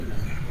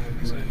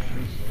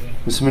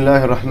بسم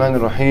الله الرحمن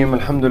الرحيم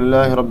الحمد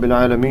لله رب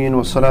العالمين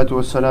والصلاة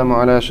والسلام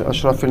على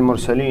أشرف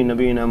المرسلين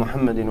نبينا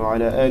محمد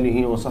وعلى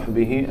آله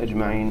وصحبه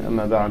أجمعين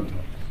أما بعد.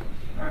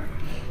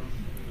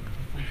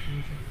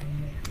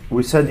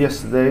 We said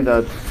yesterday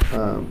that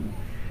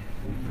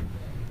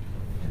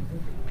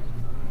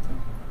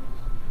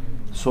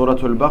Surah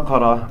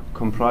Al-Baqarah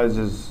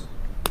comprises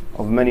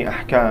of many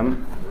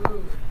ahkam,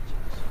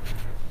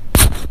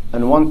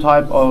 and one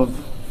type of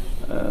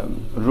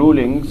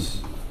rulings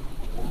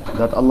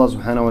that Allah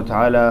subhanahu wa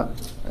ta'ala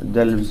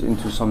delves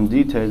into some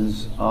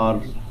details are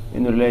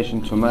in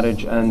relation to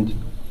marriage and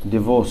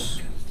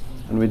divorce,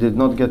 and we did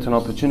not get an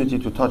opportunity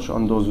to touch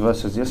on those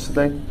verses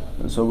yesterday,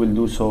 and so we'll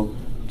do so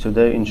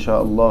today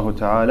insha'Allah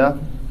ta'ala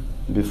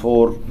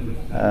before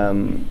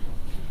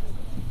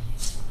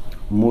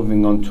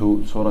moving on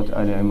to Surah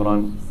Ali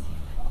Imran,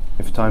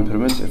 if time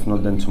permits. If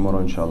not, then tomorrow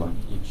inshallah.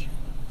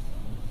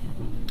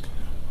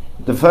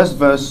 The first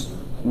verse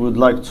we would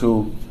like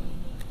to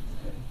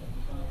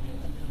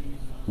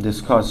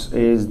discuss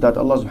is that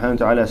Allah subhanahu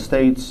wa ta'ala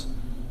states,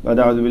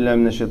 أعوذ بالله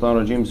من الشيطان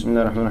الرجيم بسم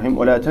الله الرحمن الرحيم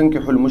ولا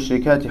تنكحوا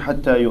المشركات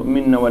حتى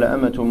يؤمن ولا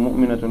أمة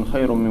مؤمنة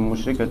خير من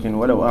مشركة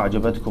ولو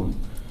أعجبتكم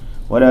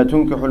ولا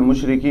تنكحوا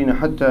المشركين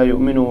حتى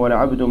يؤمنوا ولا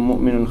عبد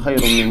مؤمن خير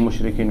من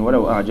مشرك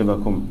ولو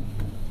أعجبكم.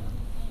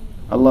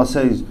 Allah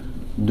says,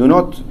 do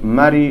not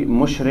marry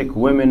mushrik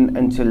women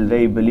until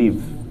they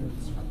believe.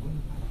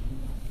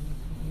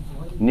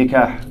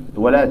 Nikah,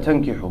 ولا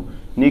تنكحوا.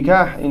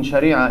 Nikah in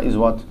Sharia is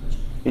what?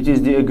 It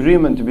is the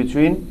agreement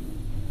between,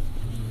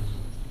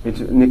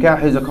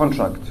 nikah is a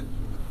contract,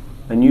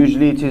 and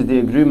usually it is the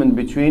agreement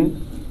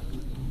between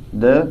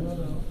the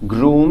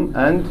groom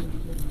and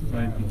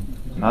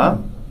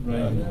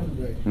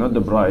not the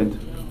bride.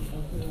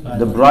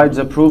 The bride's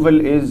approval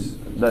is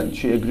that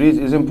she agrees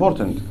is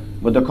important,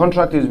 but the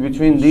contract is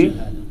between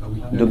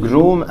the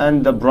groom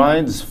and the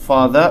bride's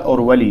father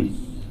or wali,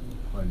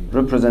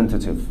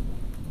 representative,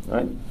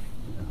 right?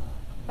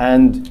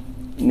 And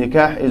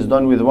nikah is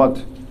done with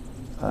what?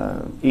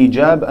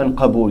 Ijab and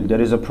qabul. There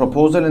is a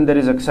proposal and there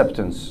is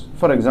acceptance.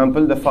 For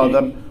example, the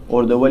father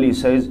or the wali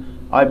says,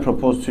 I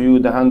propose to you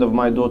the hand of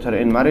my daughter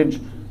in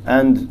marriage,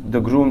 and the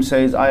groom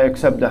says, I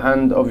accept the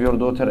hand of your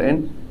daughter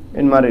in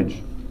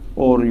marriage,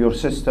 or your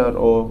sister,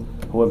 or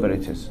whoever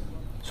it is.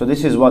 So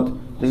this is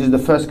the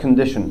first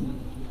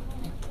condition.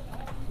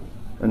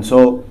 And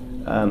so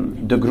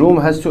the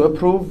groom has to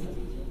approve,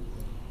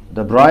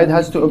 the bride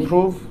has to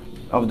approve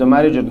of the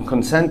marriage and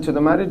consent to the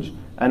marriage,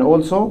 and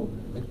also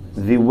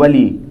the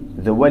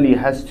wali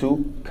has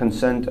to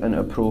consent and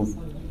approve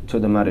to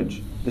the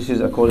marriage. This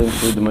is according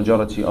to the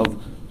majority of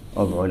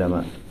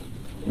ulama.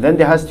 Then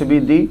there has to be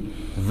the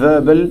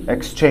verbal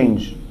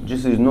exchange.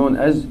 This is known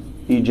as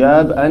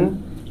ijab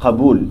and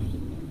qabul.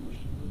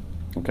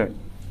 Okay.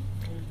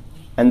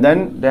 And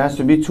then there has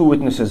to be two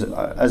witnesses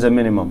as a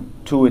minimum.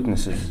 Two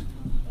witnesses.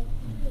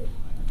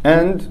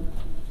 And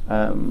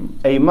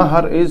a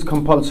mahar is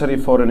compulsory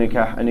for a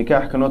nikah. A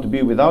nikah cannot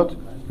be without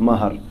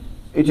mahar.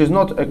 It is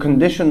not a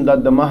condition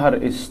that the mahar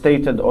is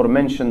stated or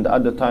mentioned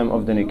at the time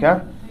of the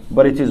nikah,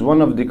 but it is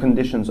one of the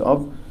conditions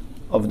of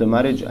the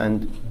marriage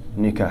and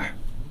nikah.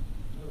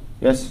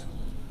 Yes,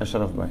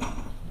 Ashraf Bhai.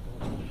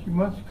 She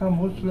must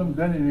become Muslim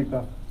then in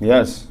nikah.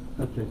 Yes.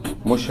 Okay.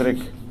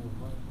 Mushrik.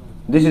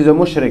 This is a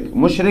mushrik.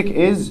 Mushrik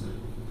is,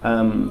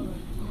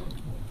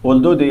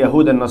 although the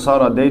Yahud and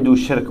Nasara, they do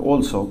shirk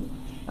also,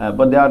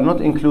 but they are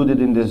not included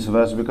in this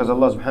verse because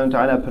Allah subhanahu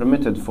wa ta'ala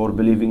permitted for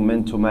believing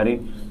men to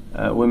marry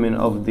women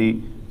of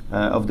the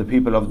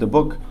people of the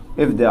book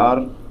if they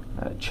are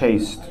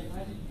chaste.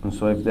 And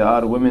so if they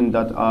are women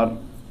that are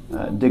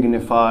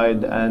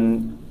dignified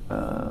and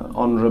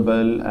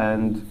honorable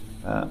and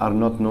are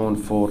not known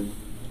for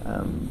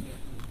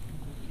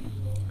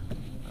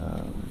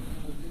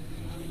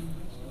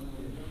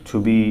to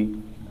be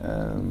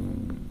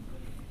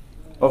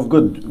of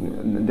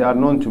good, they are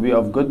known to be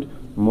of good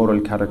moral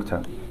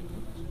character.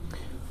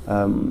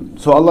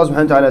 So Allah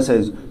subhanahu wa ta'ala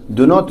says,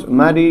 do not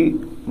marry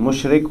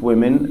mushrik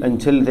women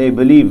until they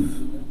believe,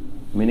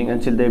 meaning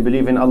until they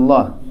believe in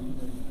Allah.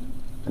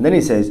 And then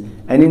he says,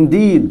 and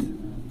indeed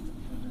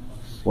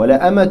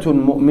وَلَأَمَةٌ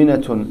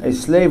مُؤْمِنَةٌ, a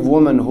slave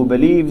woman who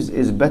believes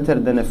is better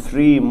than a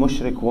free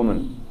mushrik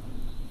woman.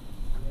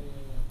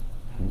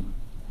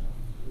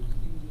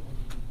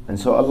 And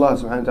so Allah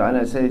subhanahu wa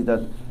ta'ala says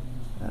that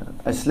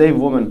a slave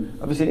woman,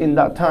 obviously in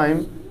that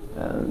time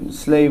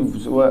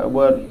slaves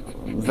were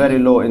very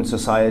low in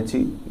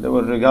society. They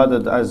were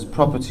regarded as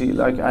property,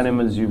 like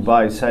animals you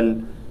buy, sell,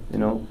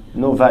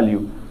 no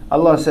value.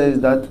 Allah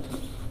says that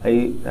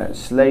a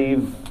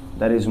slave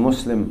that is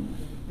Muslim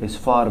is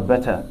far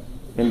better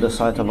in the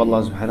sight of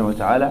Allah subhanahu wa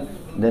ta'ala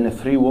than a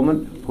free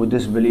woman who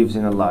disbelieves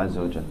in Allah azza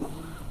wa jalla,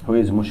 who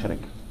is mushrik.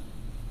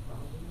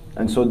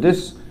 And so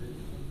this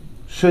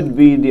should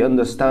be the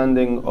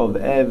understanding of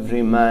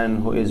every man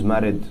who is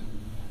married.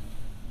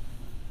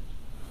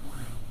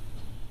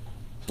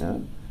 Yeah.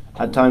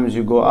 At times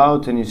you go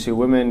out and you see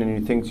women and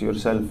you think to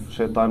yourself,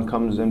 shaitan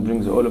comes and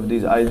brings all of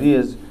these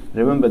ideas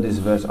remember this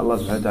verse. Allah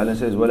subhanahu wa ta'ala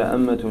says,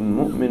 وَلَأَمَّةٌ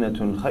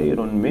مُؤْمِنَةٌ خَيْرٌ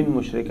مِّن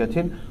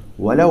مُشْرِكَةٍ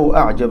وَلَوْ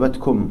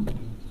أَعْجَبَتْكُمْ.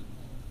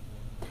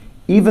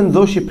 Even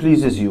though she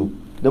pleases you,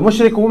 the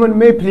mushrik woman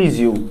may please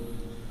you.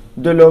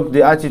 The look,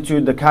 the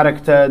attitude, the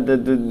character,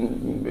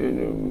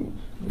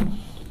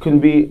 can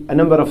be a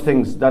number of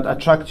things that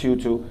attract you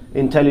to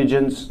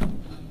intelligence.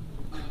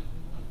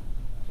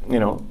 You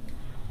know,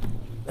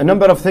 a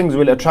number of things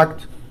will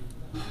attract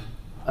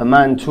a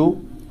man to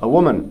a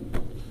woman.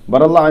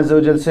 But Allah Azza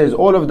wa Jal says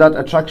all of that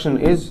attraction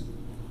is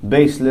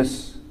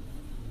baseless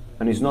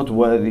and is not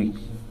worthy,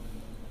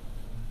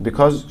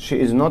 because she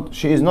is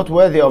not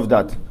worthy of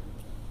that.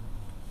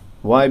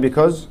 Why?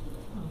 Because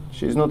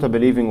she is not a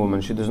believing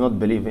woman. She does not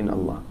believe in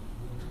Allah.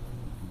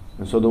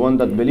 And so the one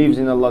that believes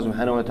in Allah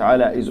subhanahu wa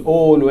ta'ala is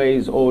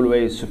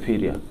always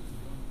superior.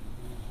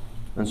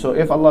 And so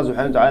if Allah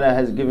subhanahu wa ta'ala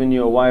has given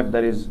you a wife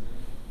that is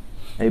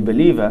a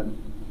believer,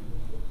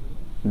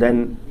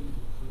 then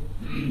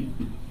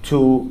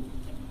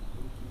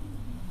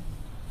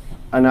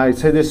and I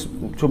say this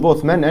to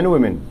both men and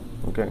women,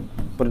 okay?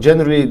 But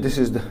generally this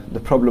is the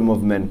problem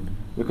of men,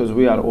 because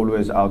we are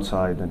always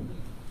outside. And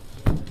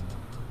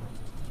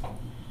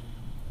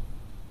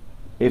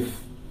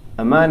if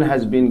a man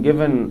has been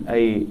given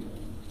a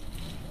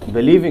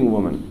believing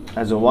woman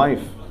as a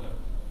wife,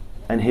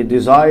 and he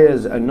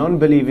desires a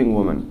non-believing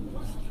woman,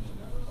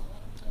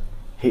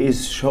 he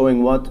is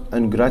showing what?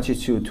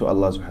 Ingratitude to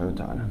Allah subhanahu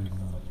wa ta'ala.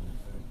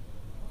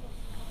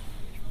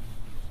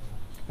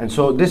 And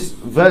so this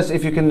verse,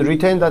 if you can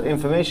retain that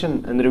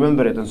information and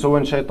remember it, and so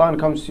when shaitan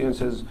comes to you and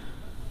says,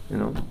 you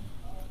know,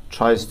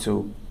 tries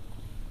to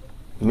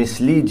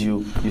mislead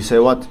you, you say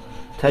what?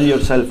 Tell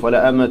yourself,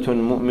 وَلَأَمَةٌ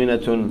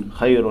مُؤْمِنَةٌ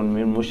خَيْرٌ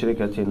مِّن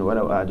مُشْرِكَةٍ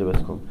وَلَوْ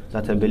أَعْجَبَتْكُمْ.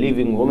 That a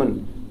believing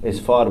woman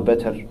is far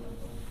better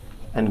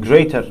and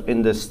greater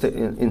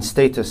in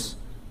status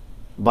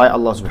by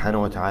Allah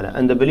subhanahu wa ta'ala.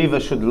 And the believer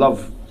should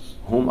love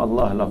whom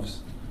Allah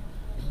loves,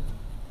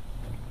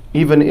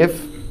 even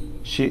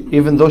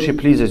though she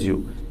pleases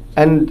you.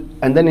 And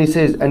then he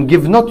says, and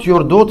give not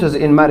your daughters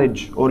in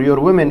marriage or your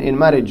women in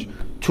marriage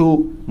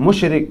to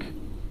mushrik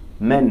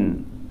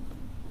men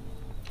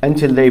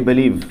until they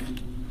believe.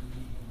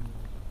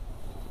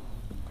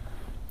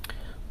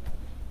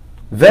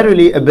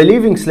 Verily, a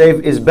believing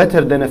slave is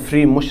better than a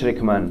free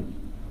mushrik man.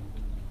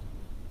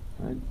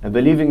 Right? A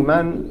believing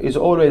man is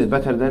always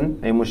better than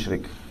a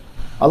mushrik.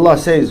 Allah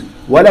says,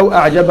 وَلَوْ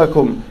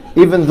أَعْجَبَكُمْ,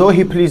 even though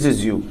he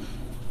pleases you.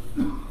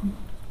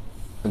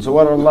 And so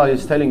what Allah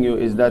is telling you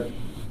is that,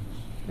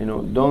 you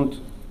know, don't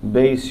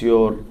base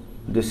your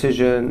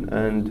decision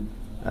and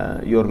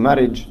your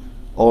marriage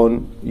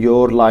on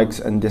your likes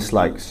and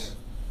dislikes.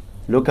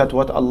 Look at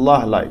what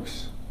Allah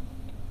likes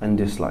and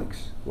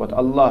dislikes, what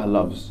Allah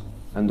loves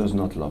and does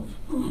not love.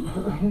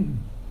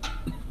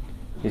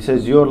 He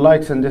says your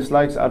likes and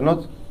dislikes are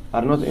not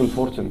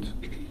important.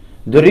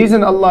 The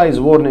reason Allah is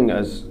warning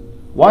us,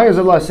 why is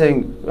Allah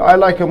saying, I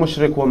like a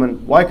mushrik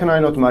woman, why can I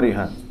not marry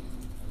her?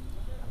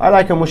 I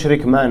like a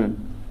mushrik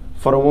man.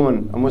 For a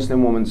woman, a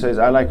Muslim woman says,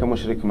 I like a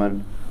mushrik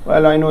man.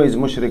 Well, I know he's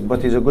mushrik,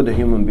 but he's a good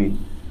human being.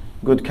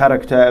 Good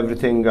character,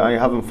 everything. I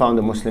haven't found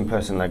a Muslim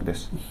person like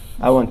this.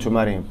 I want to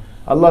marry him.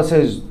 Allah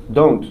says,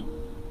 don't.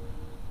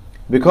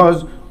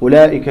 Because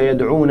أُولَٰئِكَ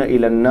يَدْعُونَ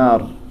إِلَى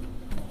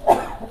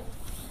النَّارِ.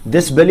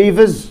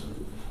 Disbelievers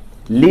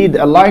lead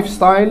a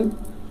lifestyle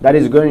that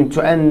is going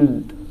to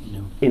end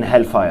in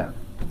hellfire.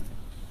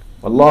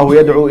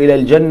 وَاللَّهُ يَدْعُو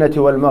إِلَى الْجَنَّةِ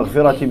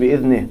وَالْمَغْفِرَةِ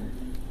بِإِذْنِهِ.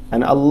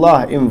 And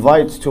Allah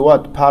invites to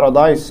what?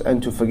 Paradise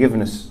and to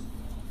forgiveness.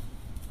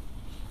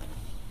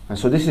 And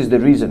so this is the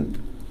reason.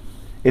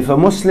 If a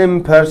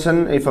Muslim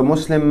person, if a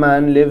Muslim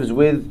man lives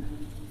with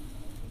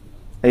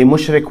a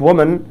mushrik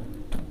woman,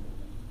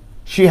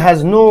 she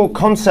has no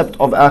concept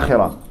of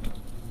akhirah,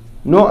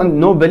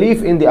 no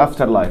belief in the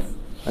afterlife.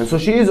 And so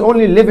she is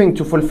only living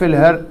to fulfill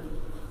her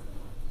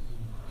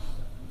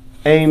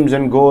aims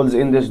and goals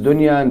in this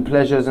dunya and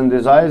pleasures and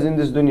desires in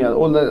this dunya.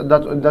 All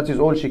that is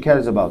all she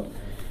cares about.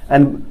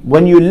 And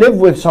when you live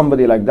with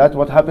somebody like that,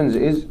 what happens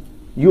is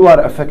you are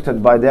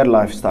affected by their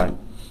lifestyle.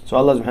 So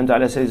Allah subhanahu wa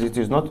ta'ala says it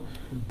is not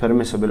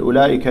permissible.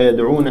 أُولَٰئِكَ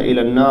يَدْعُونَ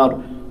إِلَى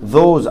النَّارِ.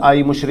 Those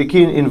ay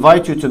mushrikeen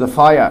invite you to the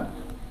fire.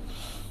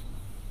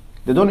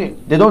 They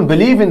don't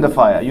believe in the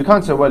fire. You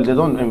can't say, well, they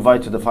don't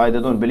invite to the fire,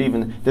 they don't believe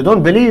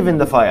in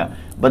the fire.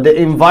 But they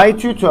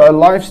invite you to a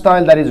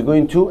lifestyle that is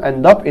going to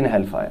end up in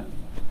hellfire.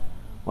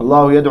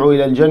 وَاللَّهُ يَدْعُو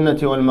إِلَى الْجَنَّةِ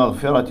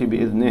وَالْمَغْفِرَةِ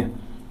بِإِذْنِهِ.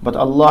 But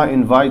Allah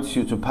invites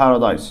you to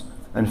paradise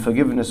and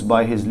forgiveness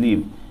by His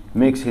leave,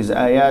 makes His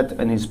ayat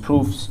and His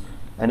proofs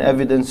and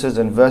evidences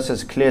and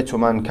verses clear to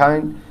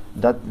mankind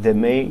that they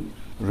may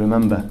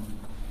remember.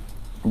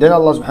 Then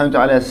Allah subhanahu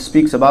wa ta'ala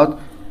speaks about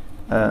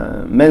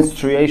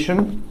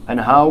menstruation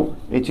and how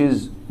it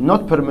is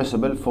not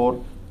permissible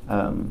for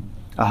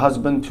a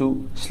husband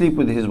to sleep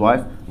with his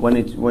wife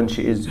when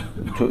she is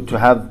to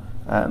have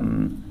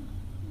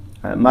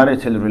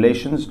marital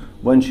relations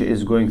when she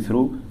is going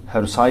through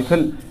her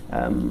cycle.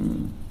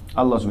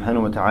 Allah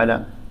subhanahu wa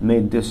ta'ala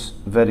made this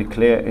very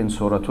clear in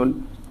Surah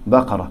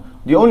Al-Baqarah.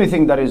 The only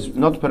thing that is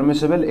not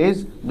permissible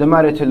is the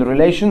marital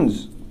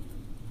relations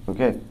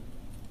Okay,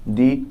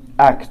 the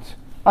act.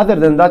 Other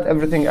than that,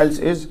 everything else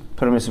is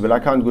permissible. I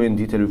can't go in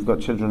detail, we've got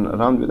children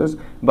around with us,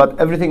 but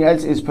everything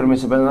else is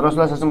permissible. And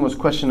Rasulullah was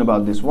questioned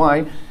about this.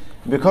 Why?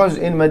 Because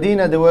in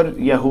Medina there were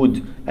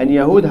Yahud, and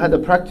Yahud had a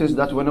practice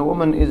that when a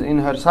woman is in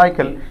her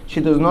cycle, she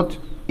does not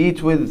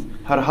eat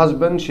with her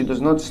husband, she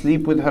does not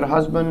sleep with her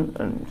husband,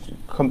 and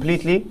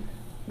completely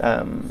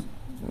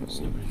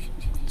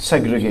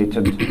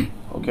segregated,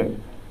 okay,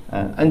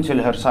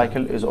 until her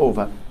cycle is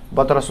over.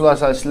 But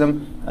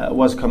Rasulullah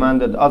was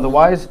commanded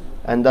otherwise,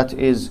 and that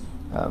is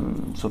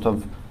sort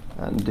of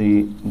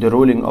the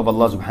ruling of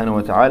Allah subhanahu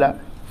wa ta'ala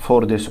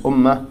for this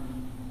ummah.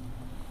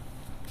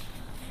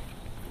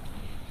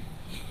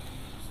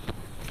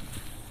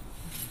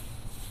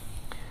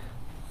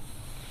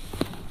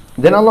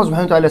 Then Allah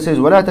subhanahu wa ta'ala says,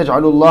 وَلَا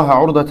تَجْعَلُوا اللَّهَ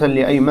عُرْضَةً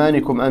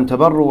لِأَيْمَانِكُمْ أَن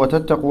تَبَرُّوا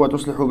وَتَتَّقُوا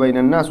وَتُصْلِحُوا بَيْنَ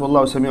النَّاسِ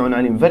وَاللَّهُ سَمِيعٌ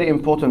عَلِيمٌ. Very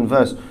important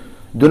verse.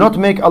 Do not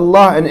make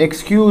Allah an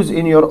excuse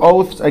in your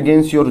oaths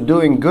against your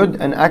doing good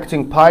and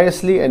acting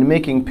piously and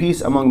making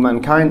peace among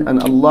mankind,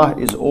 and Allah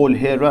is all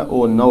hearer,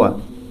 all knower.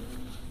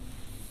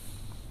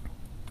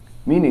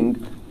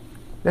 Meaning,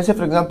 let's say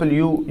for example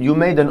you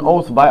made an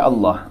oath by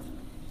Allah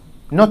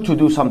not to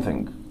do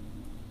something,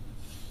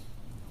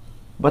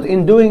 but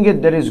in doing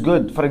it there is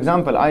good. For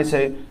example, I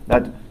say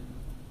that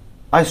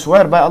I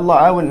swear by Allah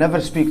I will never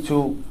speak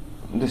to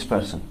this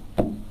person.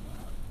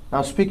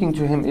 Now speaking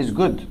to him is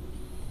good.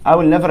 I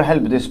will never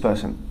help this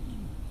person.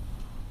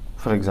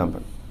 For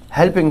example,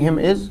 helping him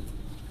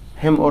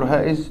or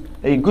her is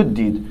a good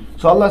deed.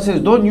 So Allah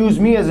says, don't use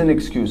me as an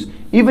excuse.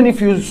 Even if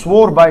you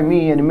swore by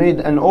me and made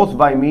an oath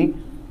by me,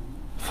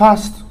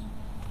 fast,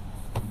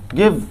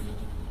 give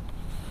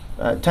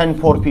 10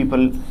 poor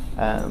people,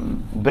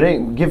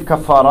 give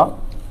kafara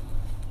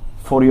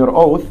for your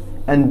oath,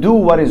 and do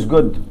what is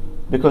good.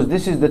 Because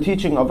this is the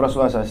teaching of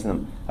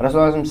Rasulullah.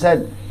 Rasulullah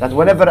said that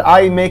whenever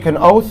I make an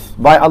oath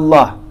by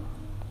Allah,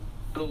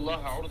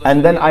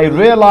 and then I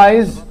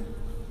realize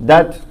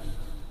that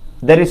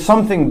there is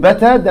something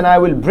better, then I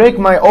will break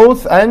my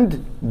oath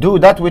and do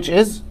that which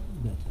is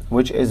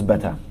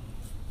better.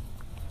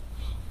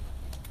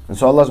 And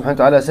so Allah subhanahu wa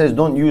ta'ala says,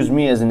 don't use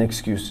me as an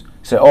excuse.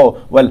 Say,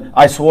 oh, well,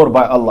 I swore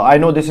by Allah. I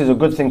know this is a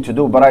good thing to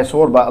do, but I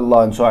swore by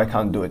Allah and so I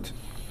can't do it.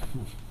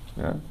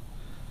 Yeah?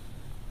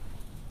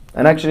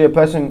 And actually a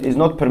person is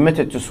not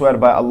permitted to swear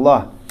by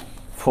Allah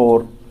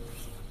for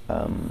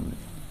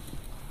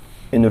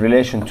in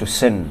relation to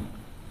sin.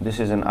 This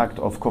is an act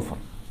of kufr.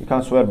 You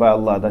can't swear by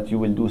Allah that you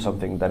will do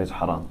something that is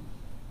haram.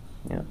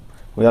 Yeah.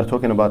 We are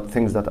talking about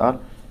things that are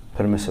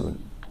permissible.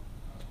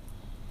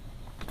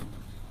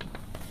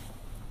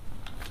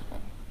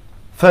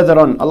 Further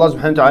on, Allah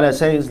subhanahu wa ta'ala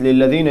says,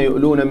 لِلَّذِينَ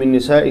يُؤْلُونَ مِن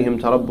نِسَائِهِمْ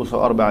تَرَبُّصُ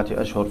أَرْبَعَةِ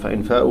أَشْهُرٍ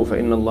فَإِنْ فَاءُوا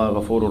فَإِنَّ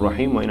اللَّهَ غَفُورٌ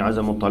رَحِيمٌ وَإِنْ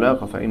عَزَمُوا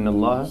الطَّلَاقَ فَإِنَّ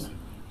اللَّهَ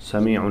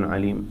سَمِيعٌ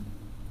عَلِيمٌ.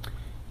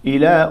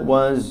 Ila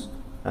was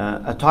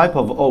a type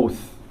of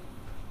oath.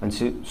 And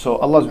so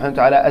Allah subhanahu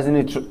wa ta'ala, as an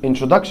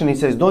introduction, He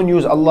says, don't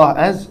use Allah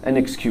as an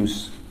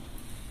excuse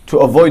to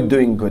avoid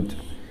doing good.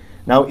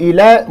 Now,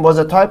 Ila was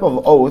a type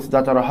of oath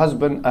that a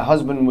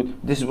husband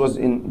would, this was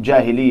in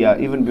Jahiliyyah,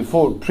 even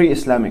before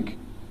pre-Islamic.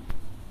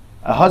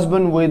 A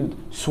husband would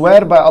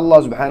swear by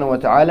Allah subhanahu wa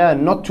ta'ala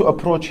not to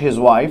approach his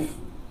wife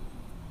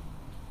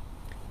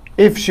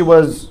if she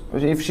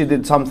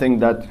did something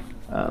that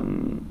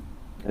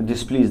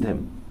displeased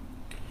him.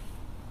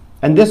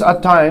 And this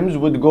at times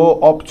would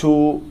go up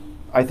to,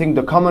 I think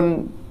the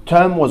common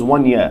term was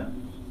 1 year.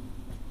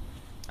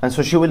 And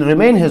so she will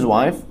remain his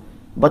wife,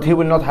 but he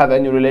will not have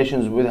any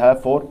relations with her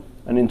for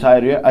an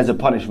entire year as a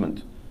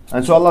punishment.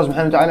 And so Allah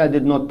subhanahu wa ta'ala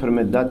did not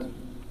permit that.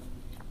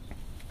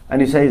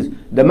 And He says,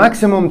 the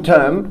maximum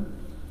term,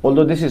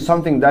 although this is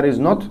something that is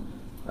not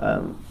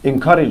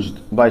encouraged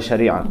by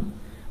Sharia,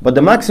 but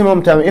the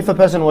maximum term, if a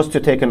person was to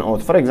take an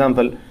oath, for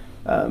example,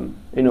 a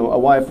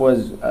wife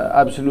was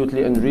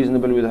absolutely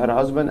unreasonable with her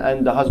husband,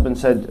 and the husband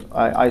said,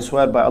 I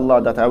swear by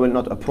Allah that I will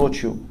not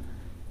approach you.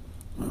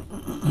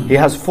 He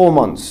has 4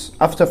 months.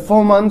 After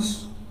 4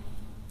 months,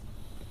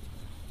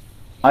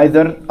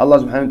 either Allah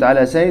subhanahu wa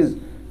ta'ala says,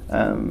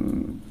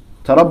 تَرَبُّصُ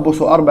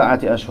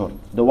أَرْبَعَةِ أَشْهُرٍ.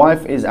 The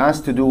wife is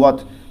asked to do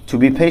what? To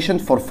be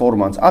patient for 4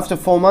 months. After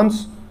 4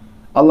 months,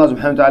 Allah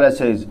subhanahu wa ta'ala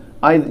says,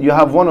 you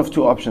have one of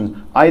two options.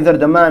 Either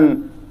the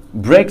man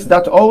breaks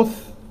that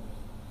oath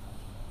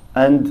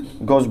and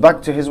goes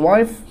back to his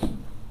wife,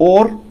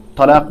 or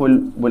talaq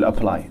will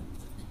apply.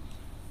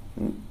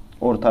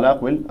 Or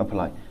talaq will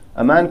apply.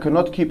 A man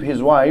cannot keep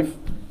his wife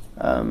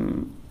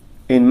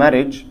in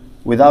marriage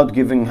without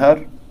giving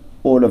her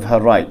all of her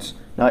rights.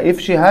 Now, if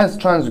she has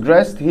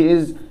transgressed, he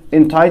is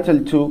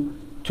entitled to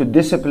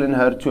discipline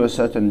her to a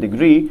certain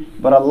degree,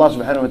 but Allah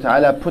subhanahu wa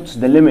ta'ala puts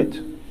the limit.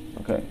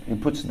 Okay, He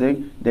puts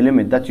the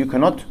limit that you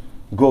cannot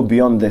go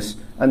beyond this.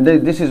 And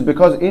this is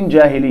because in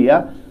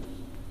Jahiliyyah,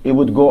 it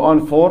would go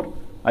on for,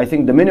 I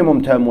think the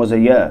minimum term was a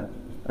year.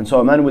 And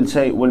so a man will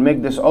say, will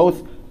make this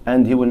oath,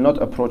 and he will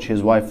not approach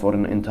his wife for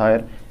an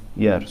entire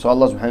year. So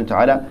Allah subhanahu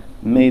wa ta'ala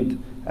made,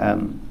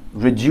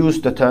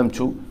 reduced the term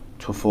to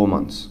 4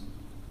 months.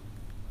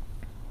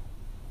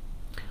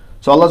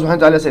 So Allah subhanahu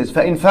wa ta'ala says,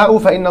 فَإِنْ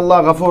فَاءُوا فَإِنَّ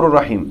اللَّهَ غَفُورٌ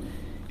رَحِيمٌ.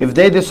 If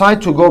they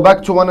decide to go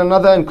back to one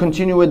another and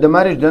continue with the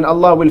marriage, then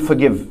Allah will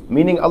forgive.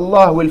 Meaning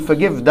Allah will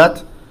forgive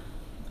that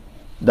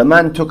the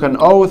man took an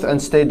oath and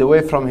stayed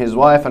away from his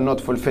wife and not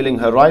fulfilling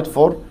her right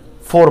for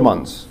 4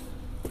 months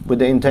with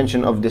the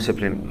intention of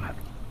disciplining her.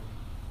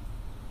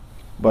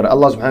 But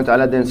Allah subhanahu wa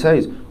ta'ala then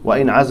says,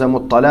 وَإِنْ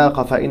عَزَمُوا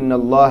الطَّلَاقَ فَإِنَّ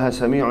اللَّهَ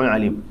سَمِيعٌ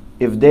عَلِيمٌ.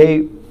 If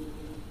they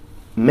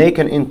make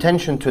an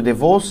intention to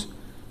divorce,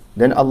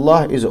 then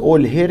Allah is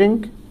all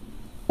hearing,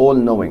 all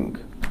knowing.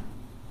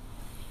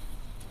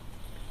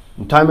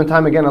 And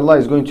time again Allah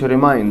is going to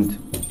remind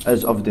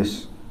us of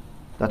this,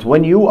 that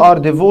when you are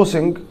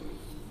divorcing,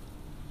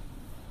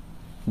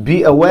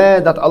 be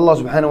aware that Allah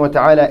subhanahu wa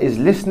ta'ala is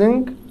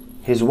listening,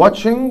 He's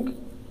watching,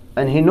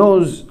 and He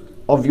knows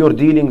of your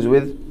dealings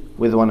with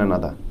one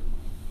another.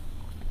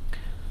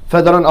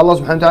 Further on, Allah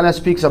subhanahu wa ta'ala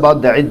speaks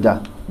about the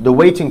iddah, the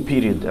waiting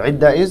period.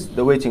 Iddah is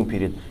the waiting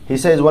period. He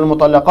says,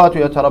 وَالْمُطَلَّقَاتُ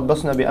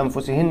يَتَرَبَّصْنَ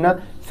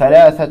بِأَنفُسِهِنَّ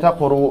ثَلَاثَةَ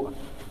قُرُوء.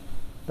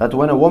 That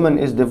when a woman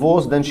is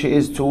divorced, then she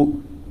is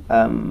to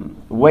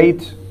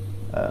wait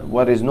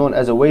what is known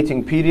as a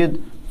waiting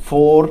period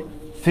for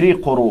 3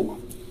 quru',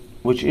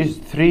 which is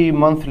 3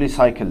 monthly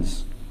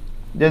cycles.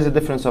 There's a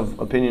difference of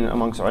opinion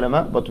amongst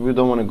ulama, but we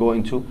don't want to go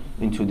into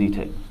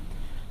detail.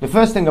 The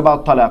first thing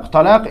about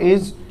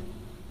talaq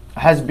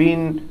has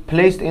been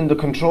placed in the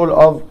control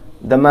of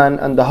the man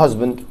and the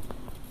husband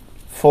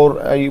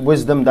for a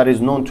wisdom that is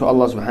known to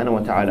Allah subhanahu wa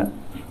ta'ala.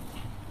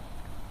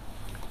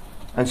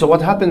 And so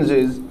what happens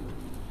is,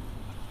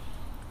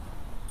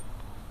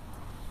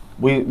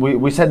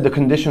 we said the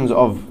conditions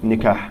of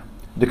nikah.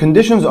 The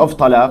conditions of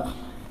talaq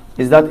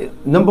is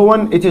that, number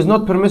one, it is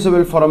not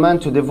permissible for a man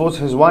to divorce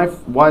his wife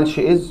while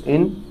she is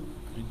in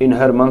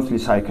her monthly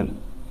cycle.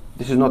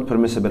 This is not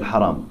permissible,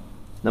 haram.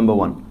 Number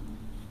one.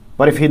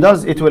 But if he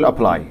does, it will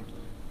apply.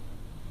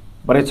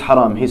 But it's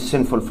haram, he's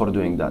sinful for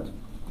doing that.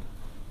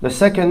 The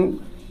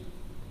second,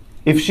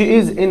 if she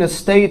is in a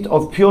state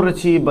of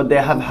purity but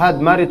they have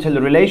had marital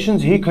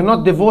relations, he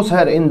cannot divorce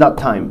her in that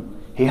time.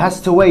 He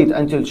has to wait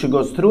until she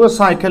goes through a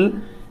cycle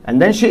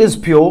and then she is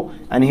pure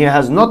and he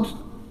has not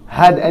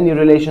had any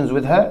relations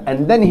with her,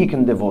 and then he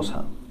can divorce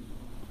her.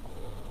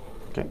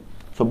 Okay.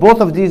 So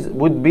both of these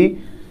would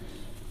be,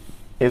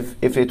 if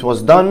it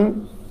was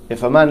done,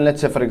 if a man,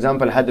 let's say for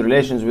example, had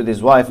relations with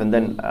his wife and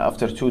then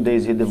after 2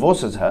 days he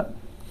divorces her,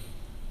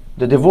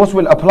 the divorce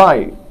will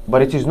apply,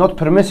 but it is not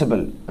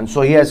permissible, and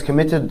so he has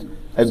committed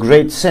a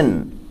great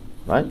sin,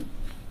 right?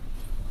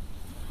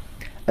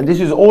 And this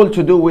is all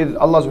to do with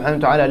Allah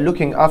subhanahu wa ta'ala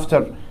looking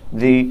after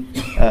the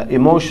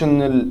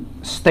emotional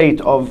state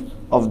of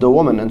the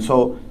woman. And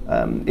so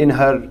in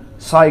her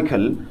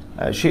cycle,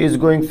 she is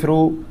going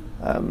through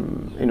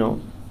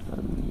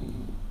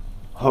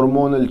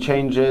hormonal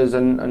changes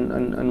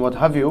and what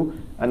have you,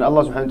 and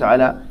Allah subhanahu wa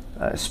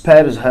ta'ala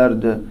spares her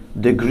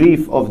the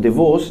grief of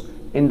divorce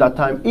in that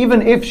time.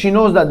 Even if she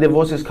knows that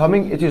divorce is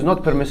coming, it is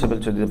not permissible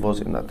to divorce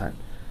in that time.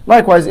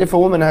 Likewise, if a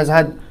woman has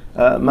had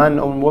man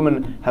and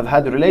woman have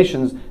had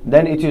relations,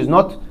 then it is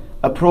not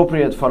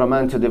appropriate for a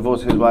man to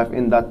divorce his wife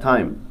in that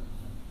time,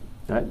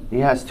 right? He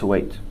has to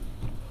wait.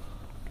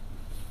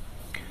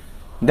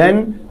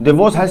 Then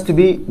divorce has to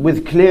be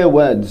with clear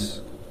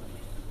words,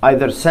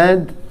 either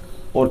said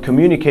or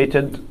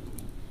communicated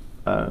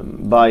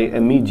by a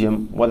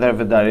medium,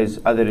 whatever that is,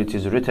 either it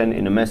is written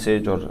in a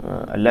message or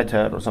a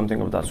letter or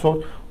something of that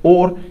sort,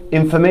 or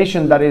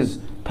information that is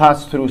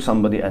passed through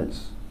somebody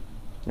else.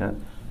 Yeah.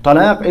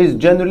 Talaq is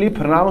generally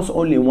pronounced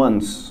only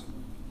once.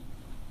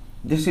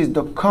 This is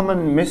the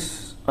common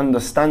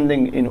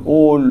misunderstanding in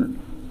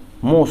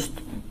most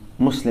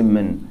Muslim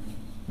men,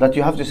 that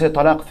you have to say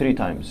talaq 3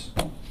 times.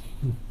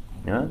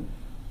 Yeah?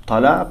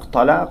 Talaq,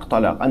 talaq,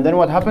 talaq. And then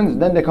what happens?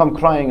 Then they come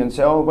crying and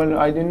say, oh, well,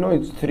 I didn't know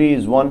it's 3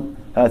 is 1.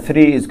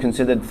 3 is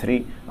considered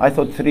 3. I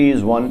thought 3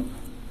 is 1.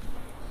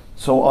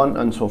 So on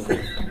and so forth.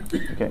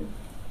 Okay.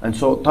 And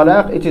so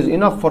talaq, it is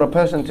enough for a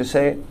person to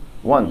say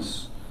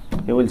once.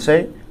 He will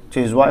say to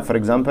his wife, for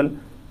example,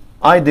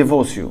 I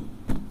divorce you.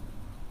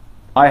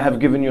 I have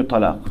given you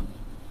talaq.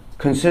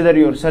 Consider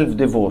yourself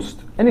divorced.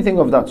 Anything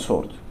of that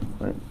sort.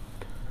 Right?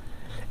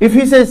 If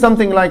he says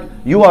something like,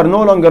 you are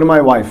no longer my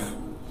wife,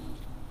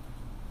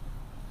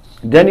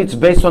 then it's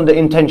based on the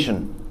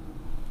intention.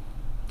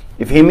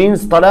 If he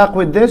means talaq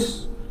with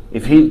this,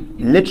 if he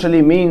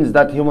literally means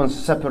that he wants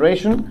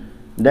separation,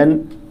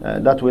 then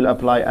that will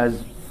apply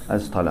as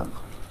talaq.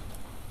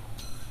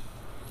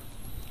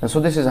 And so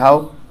this is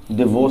how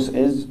divorce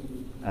is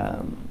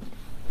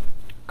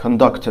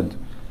conducted.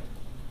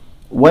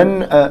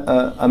 When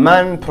a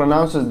man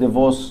pronounces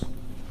divorce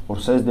or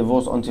says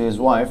divorce unto his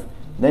wife,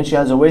 then she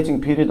has a waiting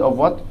period of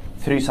what?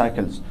 3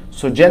 cycles.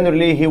 So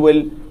generally he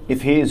will,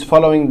 if he is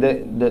following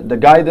the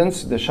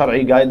guidance, the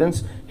Shari'i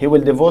guidance, he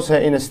will divorce her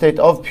in a state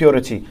of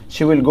purity.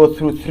 She will go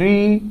through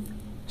 3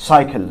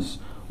 cycles.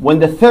 When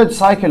the 3rd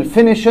cycle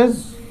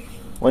finishes,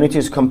 when it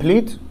is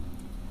complete,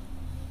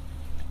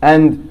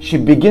 and she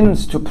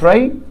begins to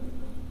pray,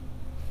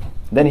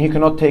 then he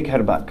cannot take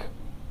her back.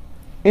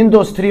 In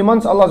those 3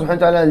 months, Allah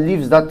subhanahu wa ta'ala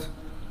leaves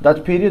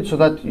that period so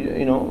that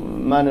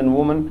man and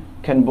woman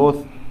can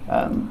both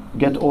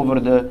get over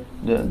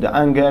the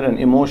anger and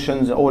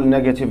emotions, all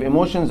negative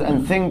emotions,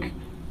 and think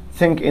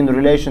in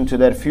relation to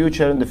their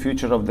future and the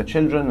future of the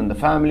children and the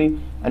family,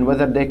 and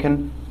whether they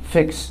can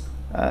fix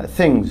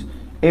things.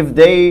 If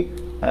they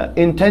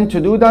intend to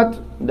do that,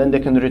 then they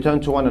can return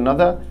to one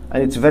another,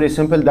 and it's very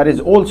simple. That is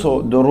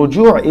also, the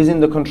ruju' is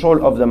in the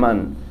control of the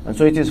man, and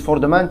so it is for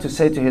the man to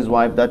say to his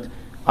wife that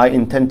I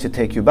intend to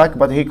take you back,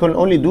 but he can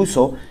only do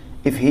so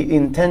if he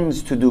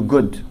intends to do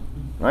good,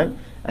 right?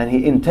 And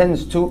he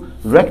intends to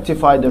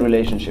rectify the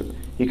relationship.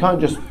 He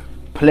can't just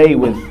play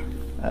with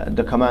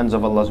the commands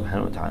of Allah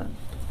subhanahu wa ta'ala.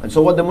 And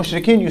so what the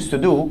mushrikeen used to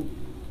do,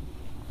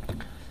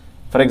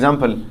 for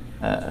example,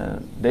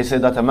 they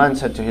said that a man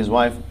said to his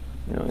wife,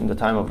 in the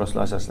time of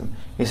Rasulullah sallallahu alaihi wasallam,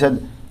 he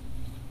said,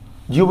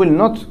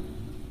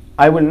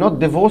 I will not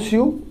divorce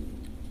you,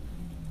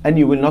 and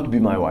you will not be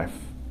my wife.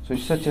 So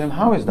she said to him,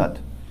 how is that?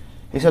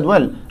 He said,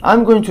 well,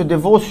 I'm going to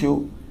divorce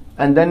you,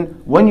 and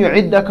then when your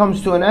iddah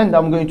comes to an end,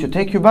 I'm going to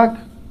take you back.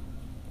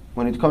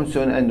 When it comes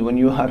to an end, when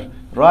you are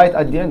right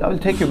at the end, I will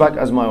take you back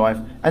as my wife,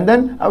 and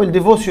then I will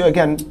divorce you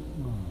again,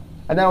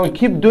 and I will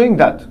keep doing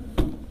that.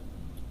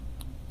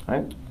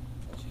 Right?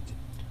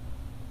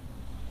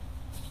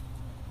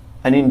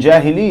 And in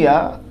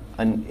Jahiliyyah,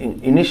 and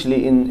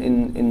initially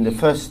in the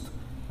first,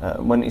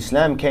 when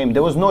Islam came,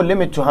 there was no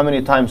limit to how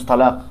many times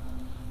talaq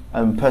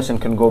a person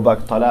can go back,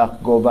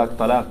 talaq, go back,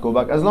 talaq, go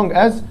back. As long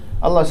as,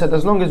 Allah said,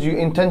 as long as you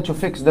intend to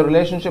fix the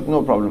relationship,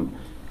 no problem.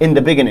 In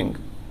the beginning,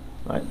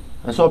 right?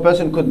 And so a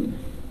person could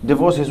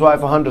divorce his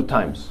wife 100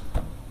 times.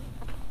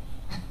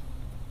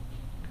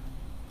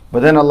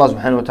 But then Allah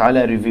subhanahu wa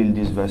ta'ala revealed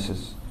these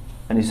verses.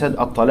 And He said,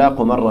 الطلاق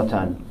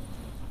مرتان.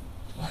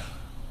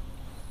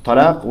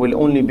 Talaq will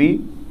only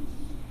be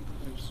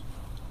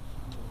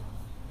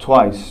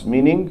twice,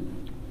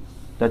 meaning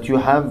that you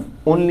have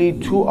only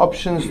two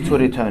options to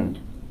return.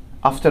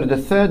 After the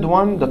third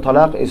one, the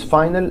talaq is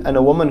final, and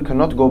a woman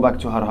cannot go back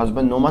to her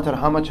husband, no matter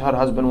how much her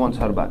husband wants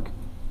her back.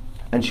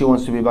 And she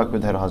wants to be back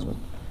with her husband.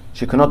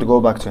 She cannot go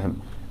back to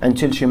him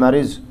until she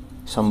marries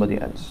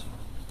somebody else.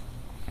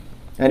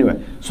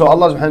 Anyway, so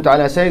Allah subhanahu wa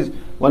ta'ala says,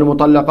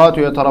 وَالْمُطَلَّقَاتُ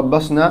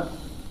يَتَرَبَّصْنَ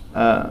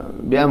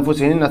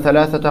بِأَنفُسِهِنَّ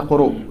ثَلَاثَةَ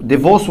قُرُوءٍ.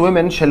 Divorced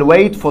women shall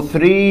wait for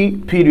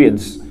 3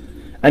 periods.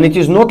 And it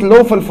is not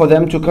lawful for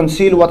them to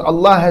conceal what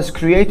Allah has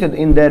created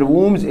in their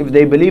wombs if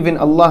they believe in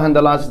Allah and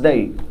the last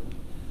day.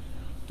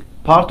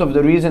 Part of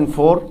the reason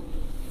for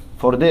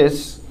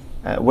this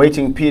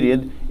waiting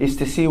period is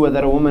to see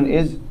whether a woman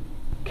is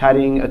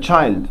carrying a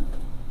child,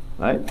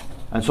 right?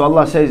 And so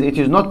Allah says it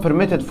is not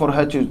permitted for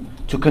her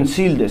to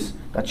conceal this,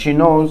 that she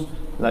knows,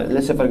 like,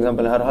 let's say for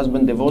example her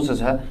husband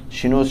divorces her,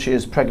 she knows she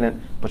is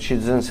pregnant, but she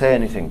doesn't say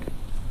anything,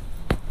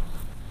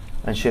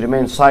 and she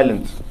remains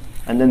silent,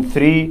 and then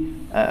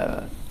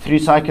three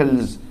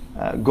cycles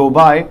go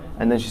by,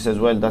 and then she says,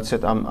 well, that's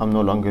it, I'm no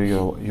longer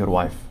your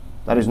wife.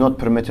 That is not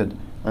permitted.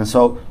 And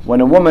so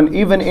when a woman,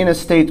 even in a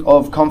state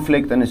of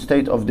conflict and a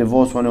state of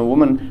divorce, when a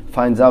woman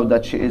finds out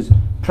that she is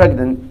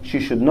pregnant, she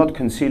should not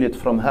conceal it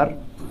from her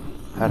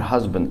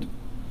husband,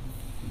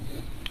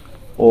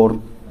 or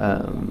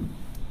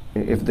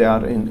if they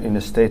are in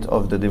a state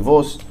of the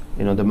divorce,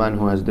 the man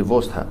who has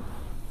divorced her.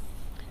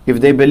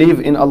 If they believe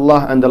in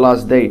Allah and the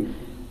last day,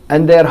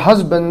 and their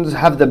husbands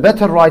have the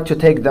better right to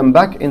take them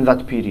back in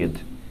that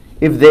period,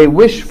 if they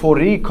wish for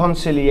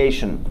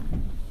reconciliation.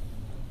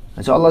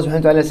 And so Allah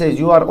subhanahu wa ta'ala says,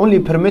 you are only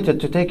permitted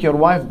to take your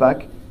wife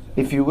back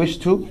if you wish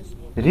to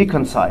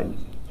reconcile,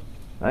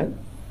 right?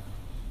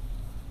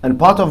 And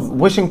part of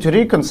wishing to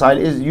reconcile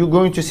is you're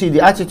going to see the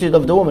attitude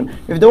of the woman.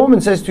 If the woman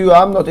says to you,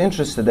 I'm not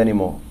interested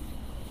anymore,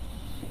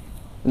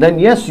 then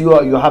yes, you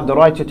have the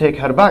right to take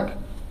her back,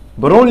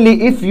 but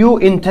only if you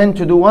intend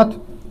to do what?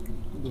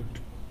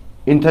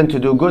 Intend to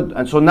do good.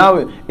 And so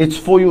now it's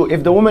for you.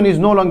 If the woman is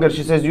no longer,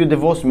 she says, you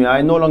divorce me,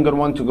 I no longer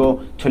want to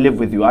go to live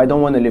with you, I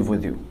don't want to live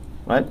with you,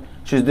 right?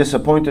 She's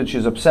disappointed,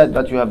 she's upset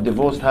that you have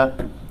divorced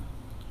her.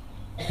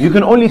 You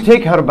can only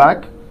take her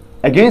back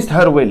against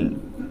her will.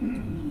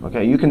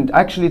 Okay, you can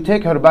actually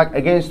take her back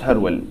against her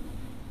will.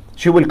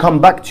 She will come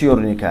back to your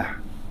nikah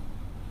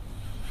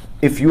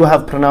if you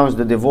have pronounced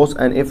the divorce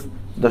and if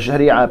the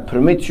Sharia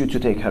permits you to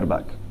take her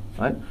back,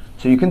 right?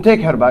 So you can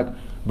take her back,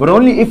 but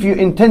only if you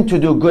intend to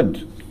do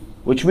good,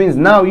 which means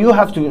now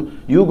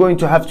you're going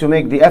to have to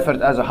make the effort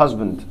as a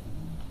husband,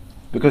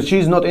 because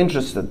she's not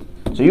interested.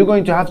 So you're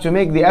going to have to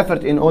make the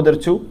effort in order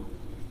to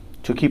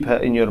keep her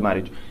in your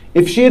marriage.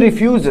 If she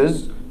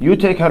refuses, you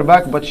take her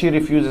back, but she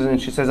refuses and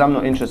she says, I'm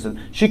not interested.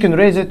 She can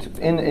raise it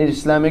in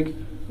Islamic,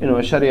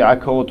 a Sharia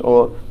court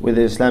or with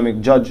an Islamic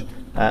judge,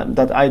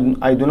 that I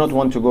do not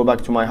want to go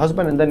back to my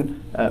husband, and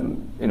then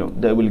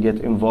they will get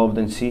involved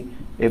and see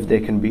if they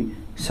can be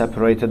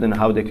separated and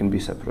how they can be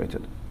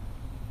separated.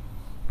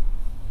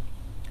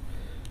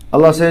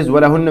 Allah says,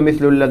 وَلَهُنَّ مِثْلُ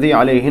الَّذِي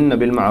عَلَيْهِنَّ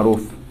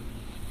بِالْمَعْرُوفِ.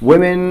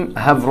 Women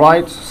have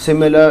rights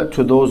similar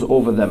to those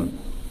over them.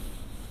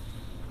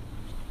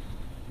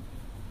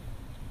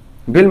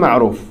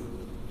 Bil-ma'ruf,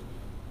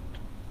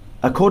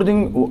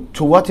 according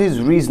to what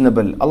is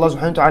reasonable. Allah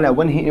subhanahu wa ta'ala,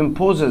 when He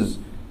imposes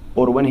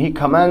or when He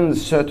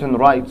commands certain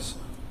rights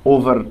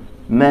over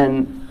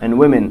men and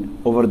women,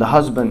 over the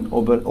husband,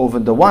 over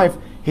the wife,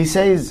 he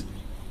says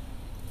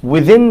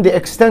within the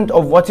extent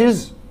of what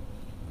is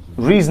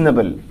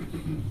reasonable.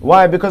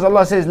 Why? Because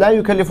Allah says لا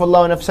يكلف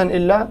الله نفسا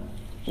إلا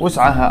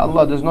وسعها.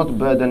 Allah does not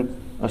burden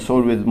a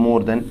soul with more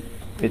than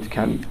it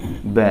can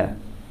bear.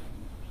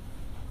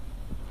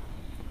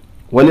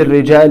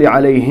 وَلِلرِّجَالِ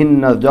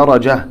عَلَيْهِنَّ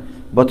دَرَجَةٌ.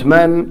 But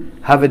men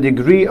have a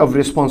degree of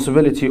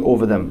responsibility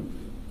over them.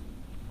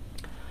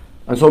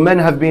 And so men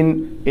have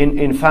been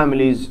in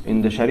families,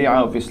 in the Sharia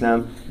of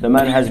Islam, the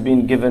man has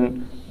been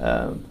given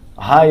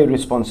higher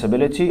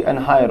responsibility and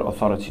higher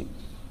authority.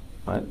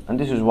 Right? And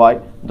this is why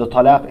the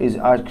talaq is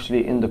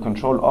actually in the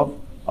control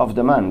of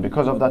the man,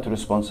 because of that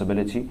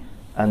responsibility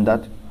and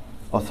that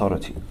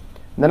authority.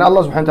 Then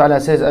Allah subhanahu wa ta'ala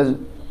says, as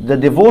the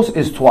divorce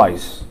is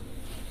twice.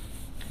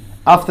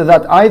 After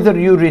that, either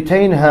you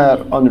retain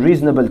her on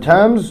reasonable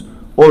terms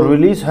or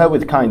release her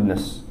with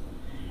kindness.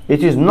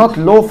 It is not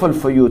lawful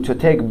for you to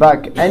take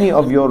back any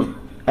of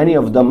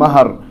the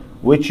mahar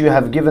which you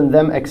have given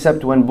them,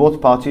 except when both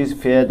parties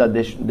fear that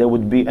they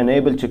would be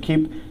unable to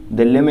keep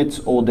the limits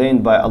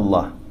ordained by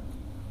Allah.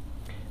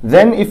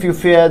 Then if you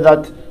fear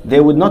that they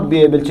would not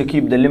be able to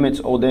keep the limits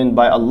ordained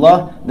by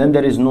Allah, then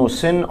there is no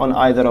sin on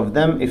either of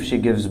them if she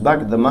gives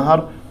back the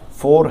mahar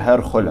for her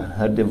khula,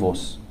 her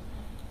divorce.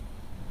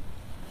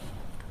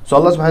 So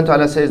Allah subhanahu wa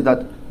ta'ala says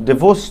that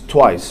divorce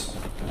twice.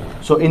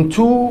 So in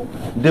 2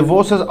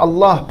 divorces,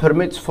 Allah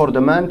permits for the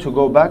man to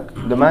go back,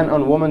 the man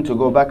and woman to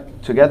go back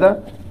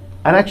together.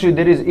 And actually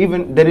there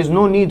is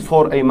no need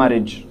for a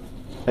marriage,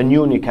 a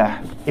new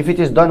nikah, if it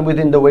is done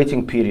within the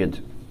waiting period.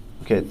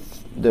 Okay,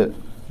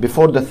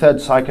 before the 3rd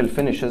cycle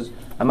finishes,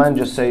 a man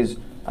just says,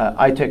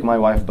 I take my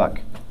wife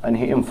back, and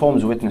he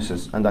informs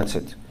witnesses, and that's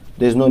it.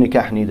 There's no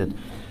nikah needed.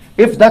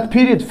 If that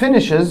period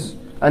finishes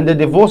and the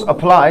divorce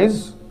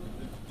applies,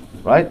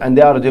 right, and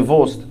they are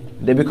divorced,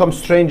 they become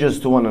strangers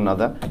to one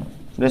another.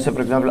 Let's say,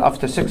 for example,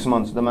 after 6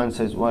 months, the man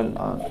says,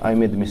 well, I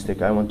made a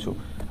mistake, I want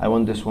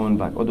this woman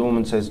back. Or the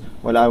woman says,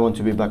 well, I want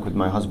to be back with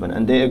my husband.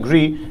 And they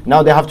agree,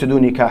 now they have to do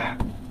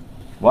nikah.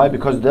 Why?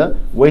 Because the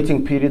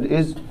waiting period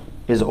is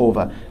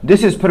over.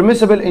 This is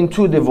permissible in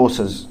 2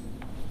 divorces.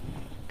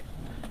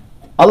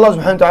 Allah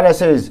subhanahu wa ta'ala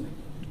says,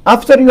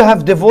 after you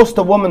have divorced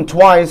a woman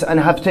twice and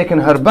have taken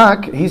her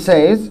back, He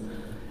says,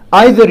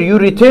 either you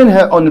retain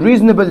her on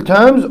reasonable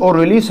terms or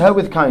release her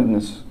with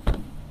kindness.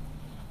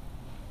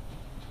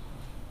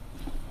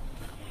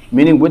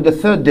 Meaning with the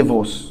 3rd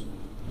divorce,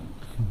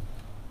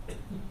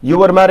 you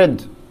were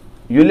married,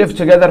 you lived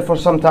together for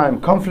some time,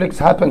 conflicts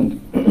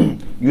happened,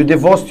 you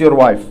divorced your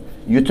wife,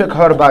 you took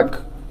her back,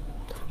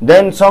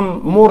 then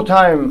some more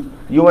time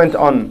you went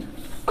on,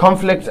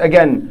 conflicts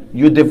again,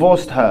 you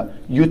divorced her,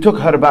 you took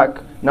her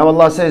back. Now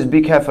Allah says,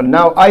 be careful.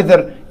 Now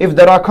either if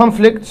there are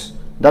conflicts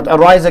that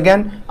arise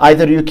again,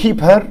 either you keep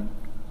her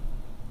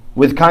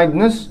with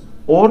kindness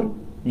or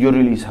you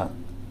release her.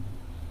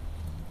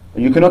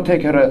 You cannot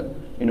take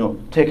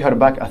her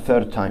back a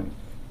 3rd time.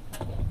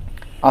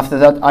 After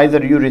that,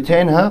 either you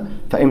retain her,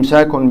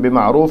 فَإِمْسَاكٌ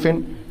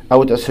بِمَعْرُوفٍ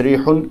أَوْ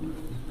تَسْرِيحٌ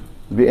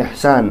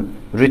بِإِحْسَانٍ.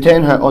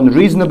 Retain her on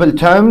reasonable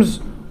terms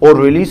or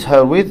release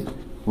her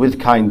with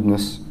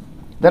kindness.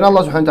 Then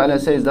Allah subhanahu wa ta'ala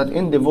says that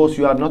in divorce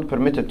you are not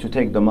permitted to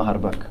take the mahar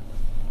back.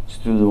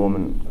 Just to the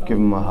woman, give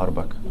him mahar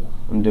back.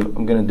 I'm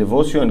going to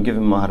divorce you and give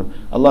him mahar.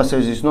 Allah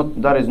says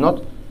that is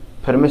not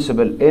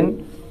permissible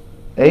in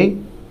a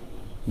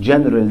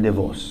general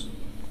divorce.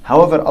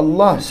 However,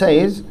 Allah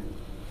says,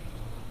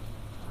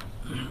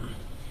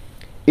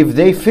 if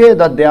they fear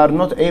that they are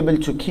not able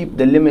to keep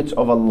the limits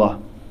of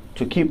Allah,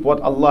 to keep what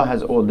Allah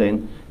has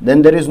ordained,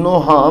 then there is no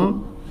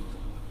harm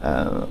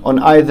on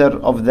either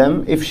of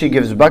them if she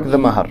gives back the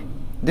mahar.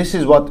 This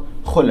is what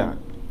khula',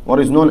 what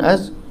is known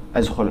as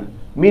khula'.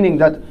 Meaning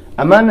that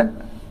a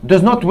man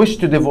does not wish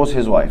to divorce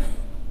his wife.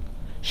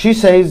 She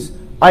says,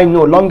 I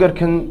no longer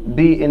can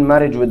be in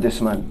marriage with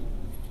this man.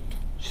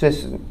 She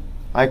says,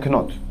 I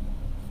cannot.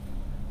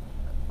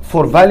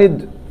 For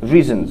valid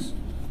reasons.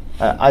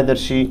 Either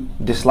she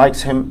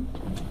dislikes him,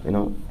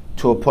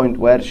 to a point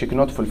where she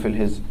cannot fulfill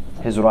his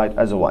right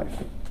as a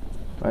wife,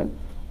 right?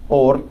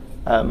 Or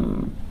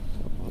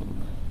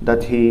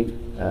that he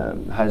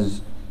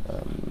has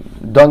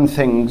done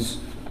things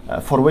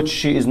for which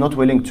she is not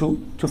willing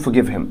to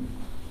forgive him,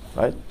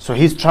 right? So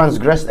he's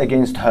transgressed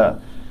against her,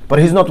 but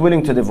he's not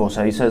willing to divorce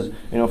her. He says,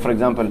 for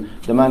example,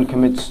 the man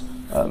commits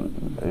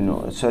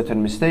a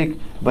certain mistake,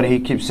 but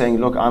he keeps saying,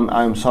 look,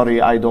 I'm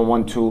sorry, I don't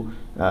want to.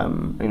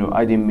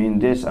 I didn't mean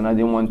this, and I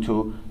didn't want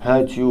to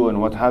hurt you, and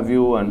what have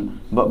you,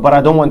 but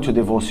I don't want to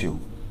divorce you.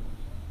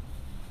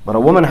 But a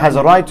woman has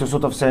a right to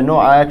sort of say, no,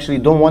 I actually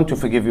don't want to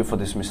forgive you for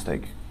this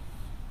mistake.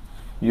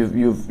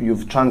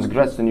 You've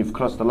transgressed and you've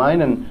crossed the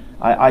line, and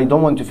I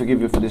don't want to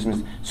forgive you for this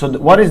mistake. So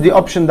what is the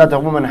option that a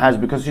woman has?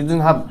 Because she doesn't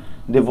have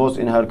divorce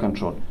in her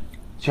control.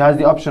 She has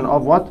the option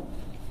of what?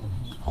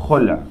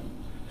 Khula'.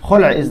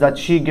 Khula' is that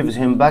she gives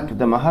him back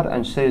the mahar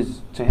and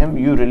says to him,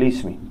 you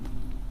release me.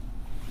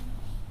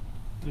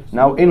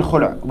 Now in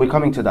khula', we're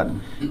coming to that.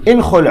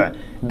 In khula',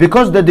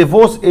 because the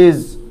divorce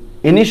is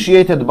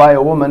initiated by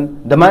a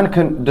woman, the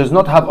man does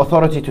not have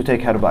authority to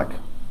take her back.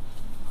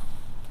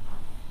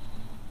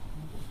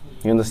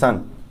 You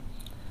understand?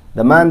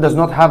 The man does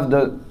not have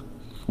the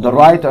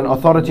right and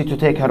authority to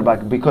take her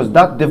back, because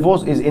that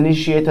divorce is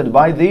initiated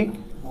by the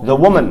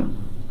woman.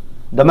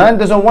 The man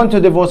doesn't want to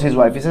divorce his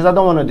wife. He says, I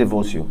don't want to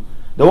divorce you.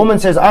 The woman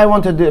says, I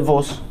want a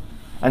divorce.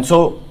 And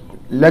so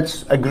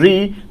let's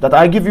agree that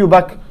I give you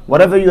back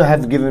whatever you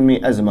have given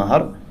me as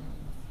mahar,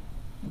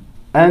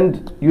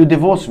 and you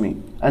divorce me.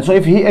 And so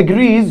if he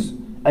agrees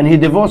and he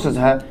divorces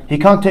her, he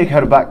can't take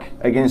her back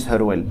against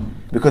her will,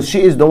 because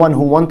she is the one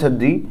who wanted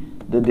the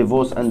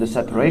divorce and the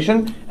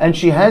separation, and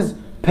she has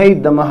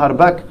paid the mahar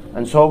back,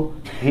 and so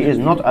he is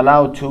not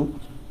allowed to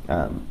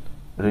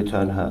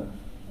return her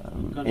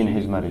in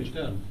his marriage.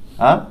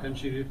 Huh? Can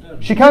she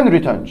return?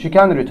 She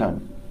can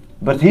return,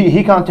 but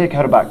he can't take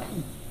her back.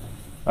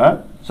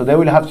 So they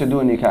will have to do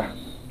a nikah.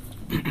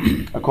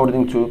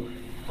 According to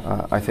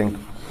I think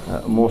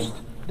most,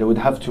 they would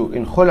have to,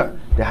 in khula'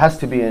 there has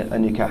to be a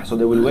nikah. So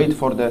they will wait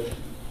for the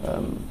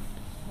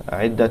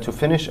iddah to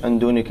finish and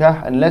do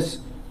nikah, unless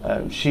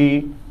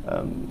she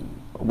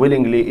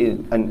willingly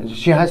and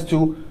she has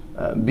to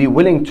be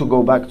willing to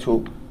go back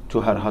to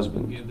her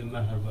husband. Give the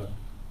mahar back.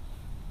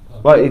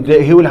 Well,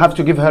 he will have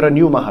to give her a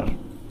new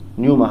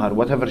mahar,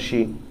 whatever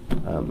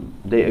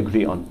they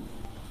agree on.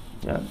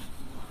 Yeah.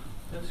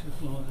 Yes,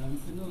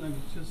 like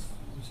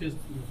it's just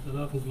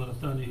talaq is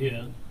marathani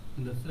here,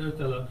 and the third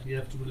talaq you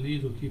have to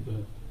release or keep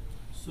her.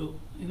 So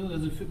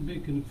there's a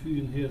big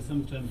confusion here.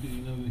 Sometimes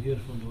we hear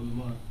from the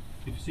ulama,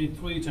 if you say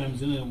 3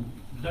 times,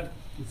 that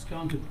is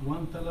counted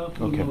one talaq.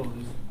 Okay.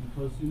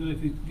 Because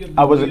if you give.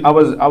 I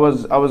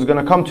was going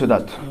to come to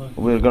that.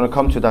 We're going to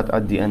come to that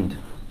at the end.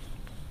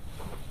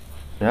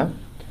 Yeah.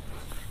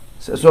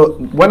 So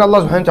when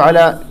Allah subhanahu wa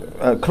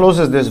ta'ala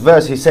closes this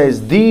verse, He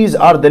says, these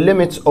are the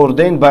limits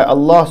ordained by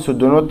Allah, so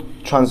do not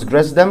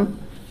transgress them.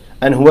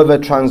 And whoever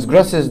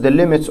transgresses the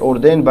limits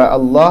ordained by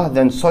Allah,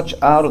 then such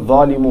are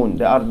dhalimun,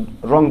 they are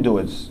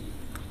wrongdoers.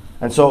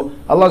 And so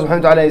Allah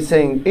subhanahu wa ta'ala is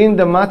saying, in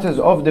the matters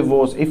of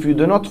divorce, if you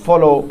do not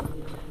follow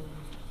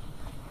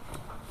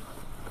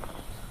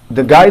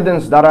the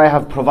guidance that I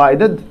have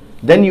provided,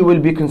 then you will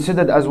be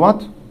considered as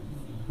what?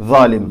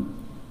 Dhalim.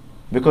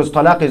 Because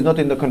talaq is not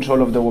in the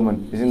control of the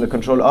woman, it's in the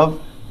control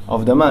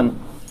of the man.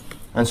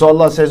 And so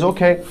Allah says,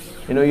 okay,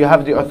 you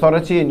have the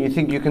authority and you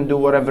think you can do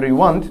whatever you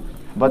want,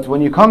 but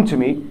when you come to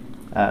me,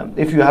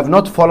 if you have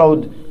not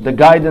followed the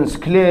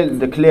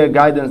clear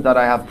guidance that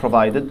I have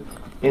provided,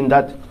 in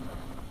that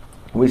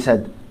we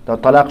said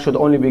that talaq should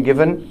only be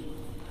given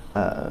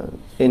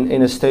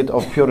in a state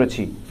of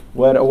purity,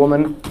 where a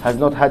woman has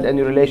not had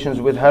any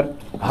relations with her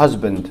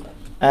husband,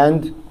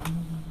 and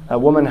a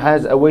woman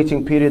has a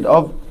waiting period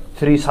of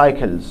 3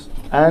 cycles,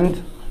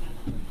 and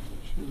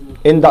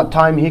in that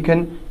time he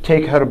can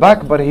take her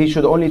back, but he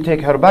should only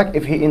take her back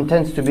if he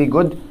intends to be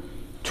good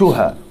to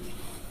her,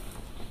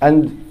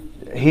 and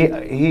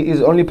he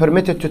is only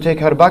permitted to take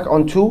her back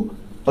on 2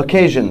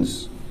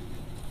 occasions,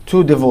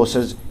 2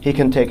 divorces he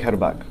can take her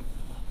back,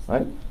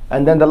 right?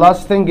 And then the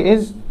last thing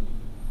is,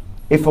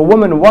 if a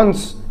woman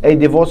wants a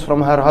divorce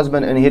from her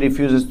husband and he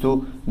refuses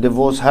to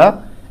divorce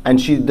her,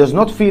 and she does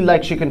not feel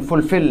like she can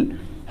fulfill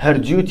her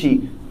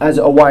duty as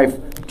a wife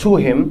to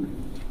him,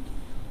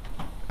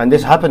 and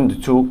this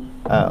happened to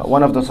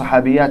one of the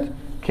sahabiyat,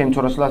 came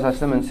to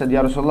Rasulullah and said,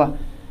 Ya Rasulullah,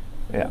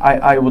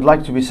 I would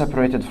like to be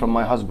separated from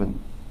my husband.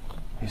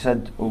 He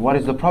said, what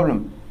is the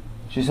problem?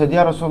 She said,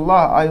 Ya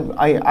Rasulullah,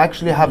 I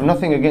actually have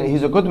nothing against,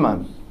 he's a good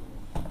man,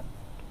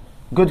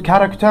 good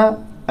character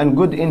and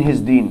good in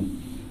his deen.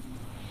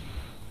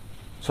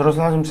 So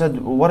Rasulullah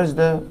said, what is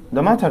the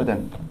matter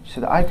then? She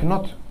said, I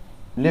cannot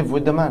live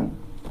with the man.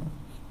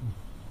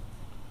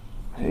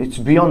 It's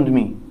beyond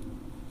me.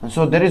 And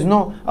so there is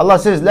no, Allah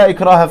says, La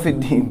ikraha fi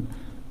deen.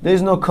 There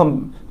is no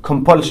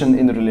compulsion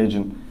in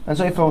religion. And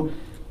so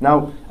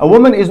now a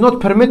woman is not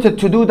permitted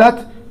to do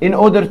that in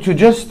order to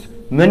just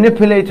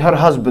manipulate her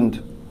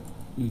husband.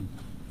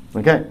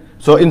 Okay?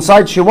 So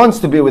inside she wants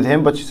to be with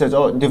him, but she says,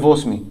 oh,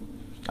 divorce me.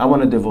 I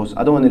want a divorce.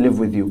 I don't want to live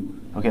with you.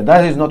 Okay,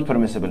 that is not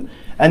permissible.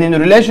 And in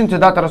relation to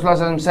that,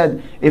 Rasulullah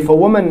said, if a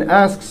woman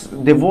asks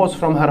divorce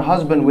from her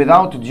husband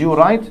without due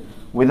right,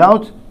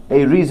 without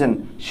a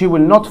reason, she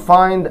will not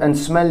find and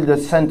smell the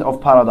scent of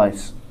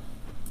paradise.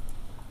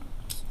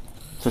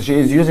 So she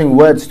is using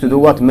words to do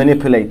what?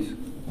 Manipulate.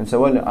 And say,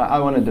 well, I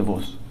want a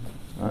divorce.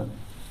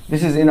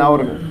 This is in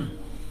our,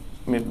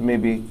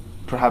 maybe,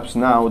 perhaps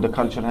now the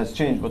culture has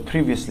changed, but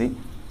previously,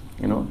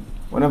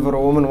 whenever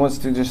a woman wants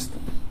to just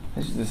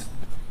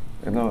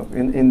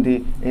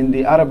in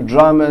the Arab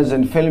dramas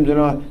and films,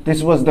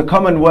 this was the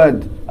common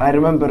word. I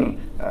remember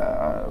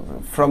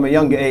from a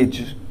young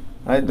age,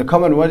 right? The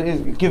common word is,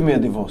 give me a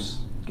divorce,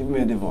 give me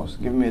a divorce,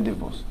 give me a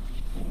divorce.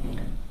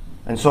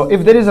 And so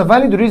if there is a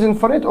valid reason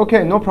for it,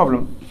 okay, no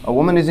problem. A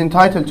woman is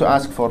entitled to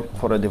ask for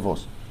a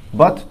divorce.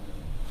 But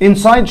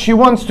inside she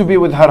wants to be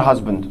with her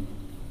husband.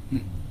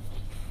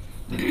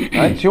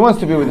 Right? She wants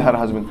to be with her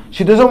husband.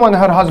 She doesn't want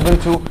her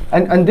husband to,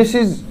 and this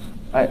is,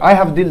 I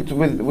have dealt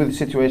with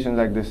situations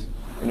like this.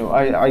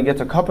 I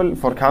get a couple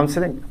for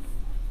counseling,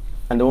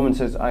 and the woman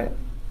says,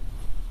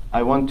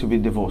 I want to be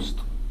divorced.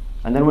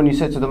 And then when you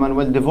say to the man,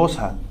 well, divorce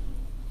her.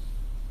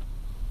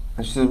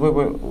 And she says,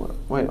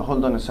 wait,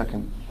 hold on a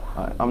second.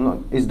 I'm not,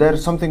 is there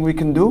something we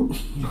can do?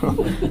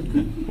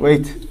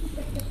 Wait,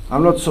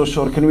 I'm not so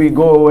sure. Can we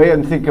go away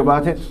and think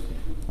about it?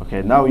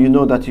 Okay, now you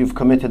know that you've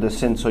committed a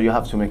sin, so you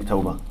have to make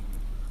tawbah.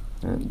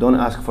 Don't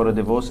ask for a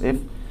divorce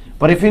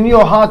but if in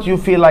your heart you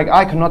feel like,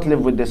 I cannot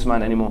live with this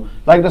man anymore.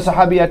 Like the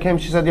Sahabiya came,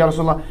 she said, Ya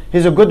Rasulullah,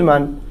 he's a good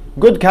man,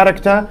 good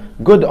character,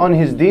 good on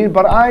his deen,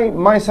 but I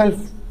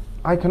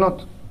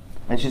cannot.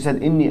 And she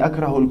said, Inni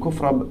akrahu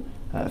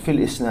al-kufra fil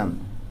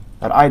Islam.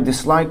 That I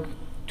dislike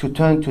to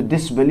turn to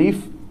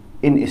disbelief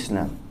in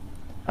Islam.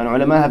 And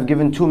ulama have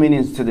given two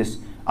meanings to this.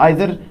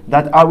 Either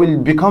that I will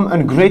become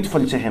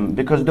ungrateful to him,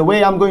 because the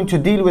way I'm going to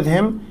deal with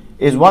him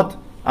is what?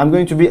 I'm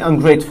going to be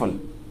ungrateful.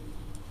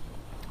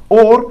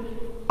 Or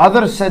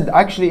others said,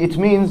 actually it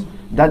means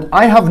that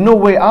I have no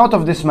way out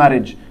of this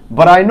marriage,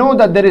 but I know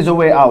that there is a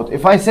way out.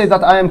 If I say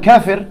that I am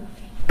kafir,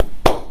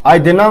 I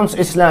denounce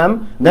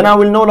Islam, then I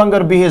will no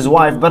longer be his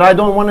wife, but I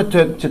don't want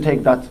to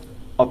take that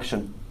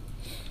option.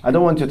 I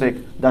don't want to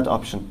take that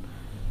option.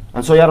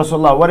 And so, Ya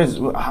Rasulullah, what is,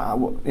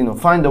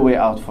 find a way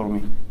out for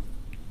me.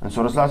 And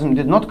so Rasulullah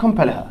did not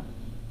compel her,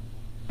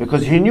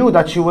 because he knew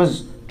that she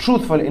was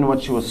truthful in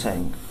what she was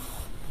saying.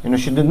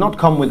 She did not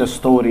come with a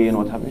story and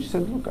what happened. She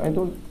said, look,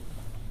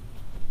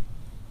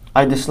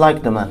 I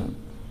dislike the man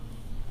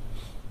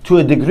to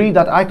a degree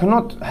that I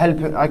cannot help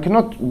him, I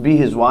cannot be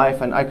his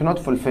wife, and I cannot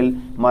fulfill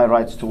my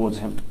rights towards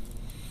him.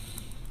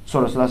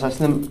 So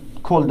Rasulullah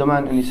called the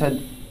man, and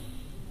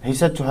he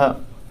said to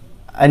her,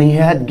 and he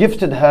had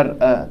gifted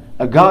her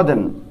a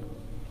garden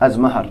as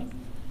mahar.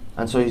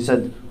 And so he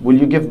said, will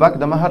you give back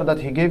the mahar that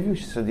he gave you?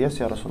 She said, yes,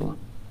 Ya Rasulullah.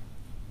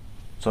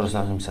 So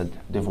Rasulullah said,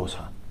 divorce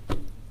her.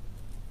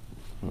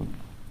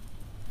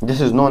 This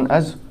is known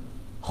as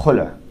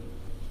khula'.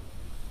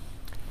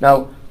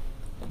 Now,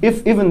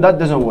 if even that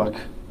doesn't work,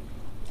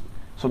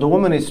 so the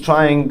woman is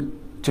trying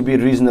to be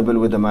reasonable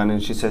with the man,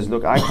 and she says,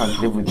 look, I can't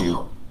live with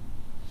you,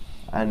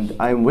 and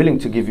I'm willing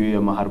to give you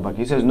your mahar back.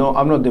 He says, no,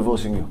 I'm not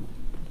divorcing you.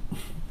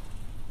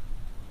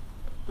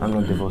 I'm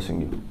not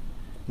divorcing you.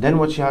 Then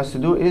what she has to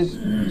do is,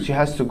 she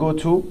has to go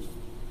to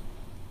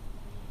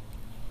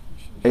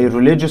a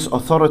religious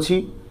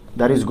authority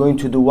that is going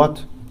to do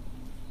what?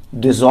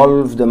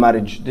 Dissolve the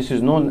marriage. This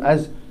is known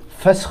as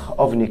fasakh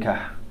of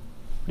nikah.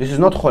 This is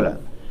not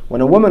khula'.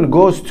 When a woman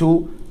goes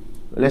to,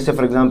 let's say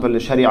for example, the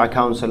Sharia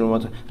council and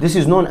what, this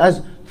is known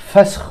as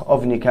fasakh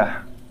of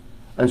nikah.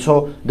 And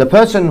so the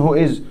person who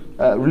is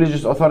a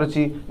religious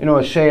authority,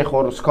 a sheikh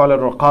or a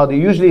scholar or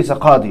qadi, usually it's a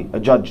qadi, a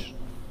judge.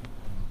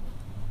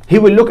 He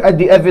will look at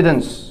the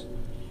evidence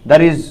that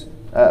is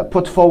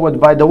put forward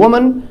by the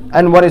woman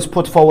and what is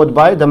put forward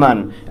by the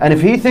man. And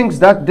if he thinks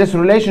that this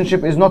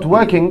relationship is not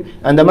working,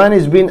 and the man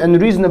is being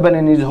unreasonable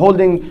and is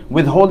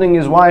withholding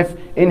his wife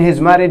in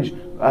his marriage,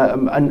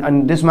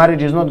 and this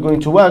marriage is not going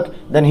to work,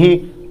 then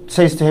he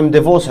says to him,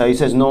 divorce her. He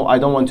says, no, I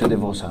don't want to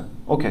divorce her.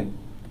 Okay,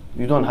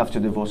 you don't have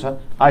to divorce her.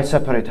 I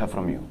separate her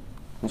from you.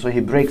 And so he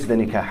breaks the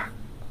nikah.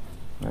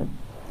 Right?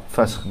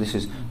 Fasakh.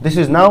 This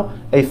is now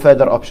a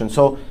further option.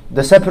 So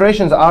the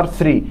separations are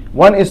three.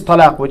 One is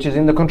talaq, which is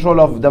in the control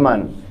of the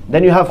man.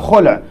 Then you have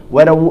khula',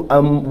 where a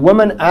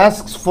woman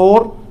asks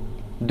for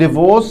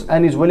divorce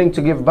and is willing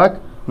to give back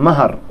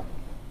mahar.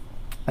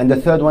 And the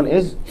third one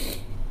is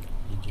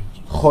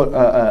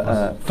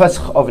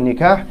fasakh of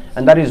nikah,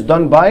 and that is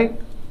done by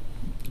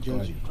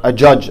a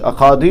judge, a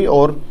qadi,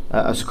 or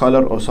a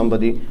scholar, or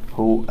somebody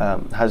who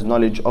has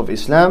knowledge of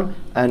Islam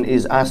and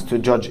is asked to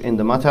judge in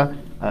the matter.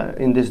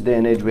 In this day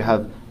and age we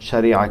have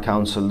Sharia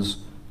councils.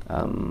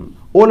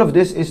 All of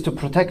this is to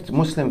protect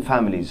Muslim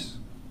families.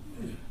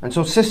 And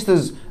so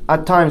sisters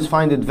at times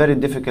find it very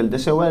difficult. They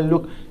say, well,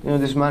 look,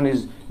 this man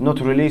is not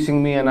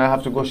releasing me, and I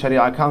have to go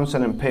Sharia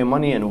council and pay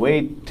money and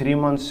wait 3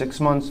 months, 6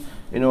 months,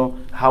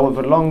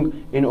 however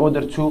long, in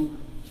order to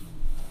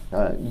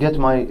get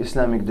my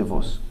Islamic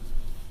divorce.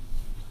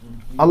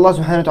 Allah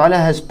subhanahu wa ta'ala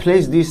has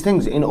placed these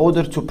things in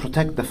order to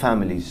protect the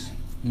families.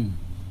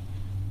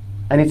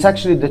 And it's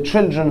actually the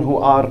children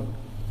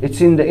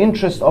it's in the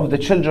interest of the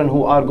children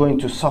who are going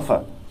to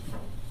suffer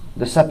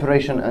the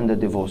separation and the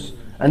divorce.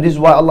 And this is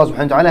why Allah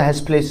subhanahu wa ta'ala has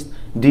placed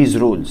these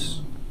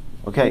rules.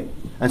 Okay?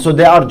 And so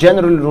there are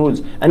general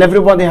rules, and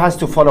everybody has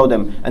to follow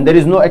them. And there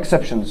is no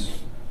exceptions.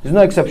 There's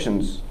no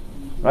exceptions.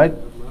 Right?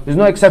 There's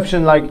no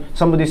exception like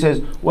somebody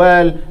says,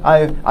 well,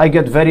 I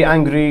get very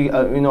angry,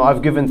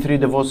 I've given 3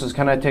 divorces,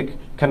 can I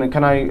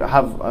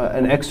have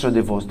an extra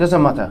divorce?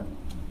 Doesn't matter.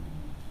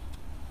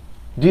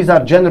 These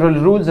are general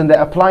rules, and they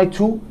apply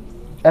to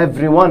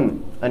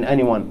everyone and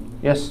anyone.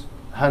 Yes,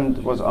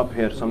 hand was up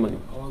here, somebody.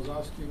 I was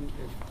asking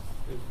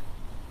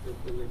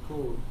if in the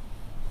court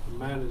the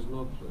man is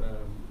not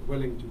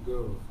willing to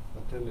go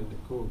attend in the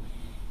court,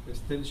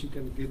 still she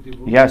can get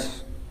divorced?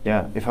 Yes.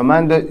 Yeah, if a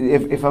man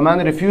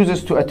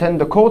refuses to attend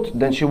the court,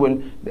 then she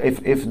will.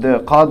 If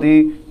the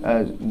qadi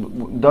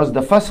does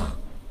the fasakh,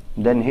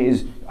 then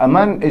a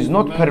man is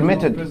not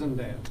permitted.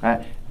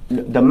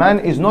 the man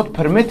is not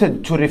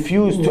permitted to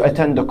refuse to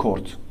attend the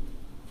court.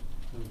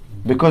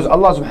 Because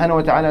Allah subhanahu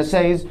wa ta'ala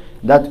says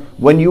that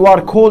when you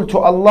are called to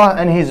Allah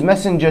and His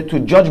Messenger to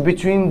judge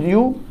between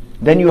you,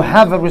 then you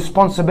have a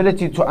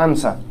responsibility to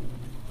answer.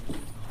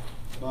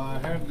 So I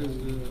heard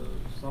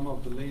some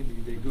of the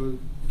ladies, they go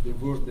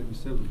divorce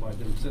themselves by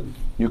themselves.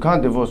 You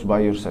can't divorce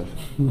by yourself.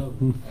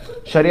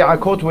 Sharia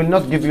court will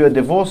not give you a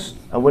divorce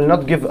and will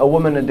not give a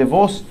woman a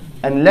divorce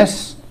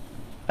unless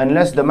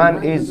the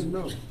man is...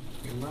 No.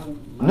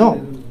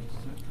 No,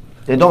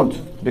 they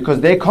don't,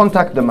 because they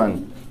contact the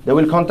man. They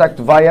will contact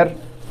via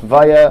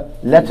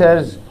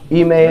letters,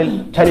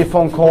 email,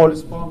 telephone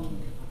calls.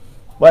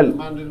 Well,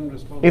 Man didn't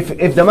respond.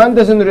 if the man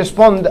doesn't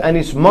respond and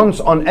it's months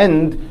on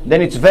end,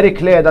 then it's very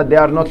clear that they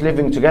are not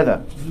living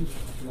together.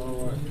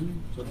 Alright.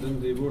 So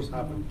then divorce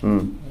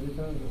happened.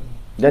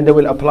 Then they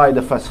will apply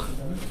the fasakh.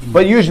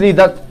 But usually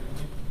that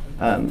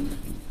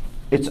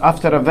it's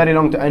after a very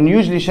long time, and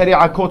usually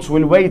Sharia courts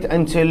will wait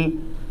until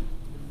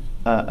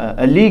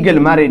a legal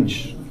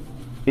marriage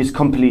is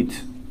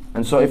complete.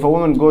 And so if a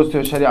woman goes to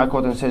a Sharia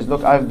court and says,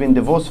 look, I've been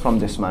divorced from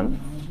this man,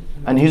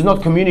 and he's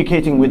not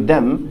communicating with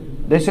them,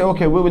 they say,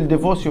 okay, we will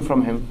divorce you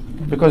from him,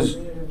 because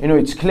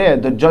it's clear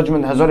the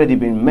judgment has already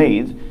been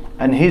made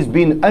and he's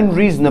been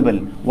unreasonable.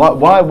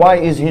 Why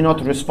is he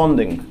not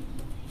responding?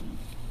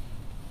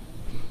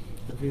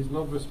 If he's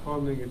not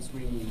responding, it's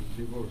mean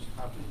divorce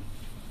happened.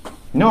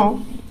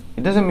 No,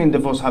 it doesn't mean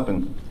divorce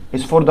happened.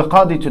 It's for the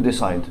qadi to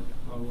decide.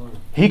 Alright.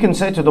 He can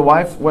say to the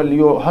wife, well,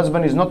 your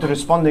husband is not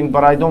responding,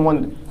 but I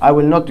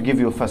will not give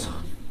you fasakh.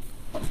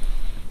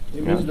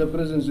 It means the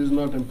presence is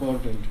not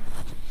important.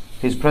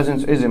 His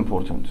presence is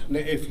important.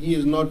 If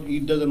he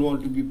doesn't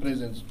want to be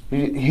present.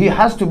 He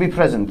has to be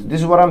present.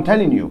 This is what I'm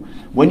telling you.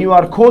 When you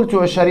are called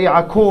to a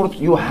Sharia court,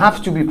 you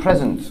have to be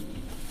present.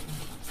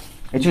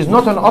 It is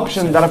not an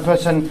option that a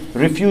person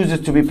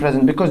refuses to be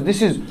present, because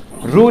this is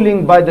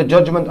ruling by the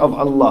judgment of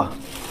Allah.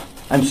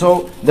 And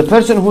so the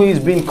person who is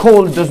being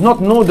called does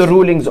not know the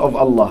rulings of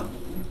Allah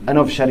and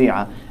of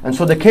Sharia. And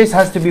so the case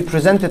has to be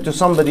presented to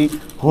somebody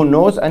who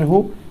knows and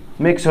who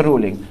makes a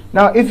ruling.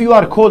 Now, if you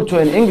are called to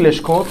an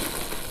English court,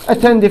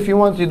 attend if you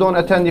want, you don't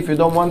attend if you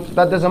don't want,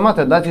 that doesn't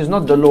matter. That is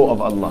not the law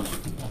of Allah.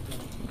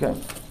 Okay?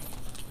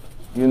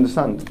 You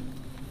understand?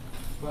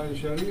 By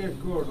Sharia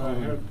court, I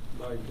heard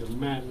like a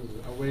man is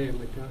away in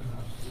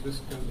this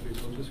country,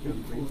 from this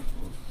country,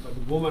 but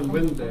the woman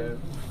went there,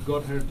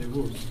 got her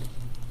divorce.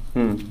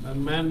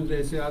 And man,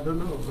 they say, I don't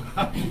know.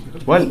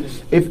 Well,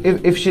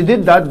 if she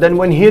did that, then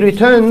when he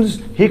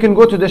returns, he can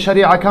go to the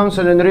Sharia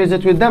council and raise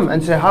it with them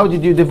and say, how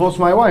did you divorce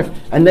my wife?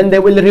 And then they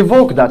will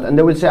revoke that and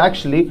they will say,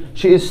 actually,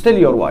 she is still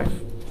your wife.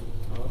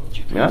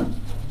 Yeah?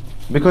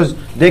 Because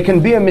there can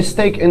be a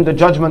mistake in the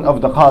judgment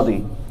of the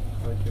qadi.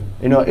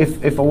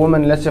 If a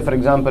woman, let's say for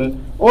example,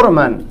 or a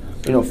man,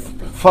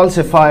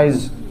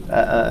 falsifies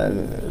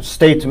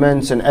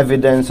statements and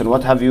evidence and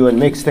what have you, and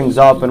makes things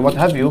up and what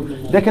have you,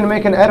 they can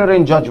make an error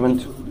in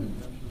judgment.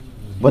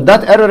 But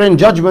that error in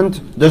judgment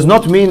does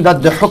not mean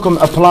that the hukum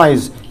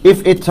applies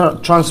if it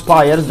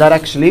transpires that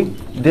actually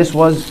this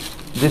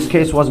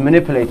case was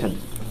manipulated.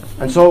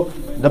 And so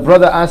the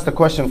brother asked the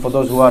question, for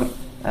those who are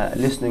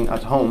listening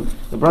at home,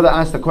 the brother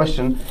asked the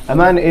question, a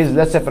man is,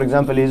 let's say for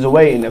example, he's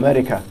away in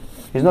America,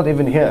 he's not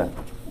even here,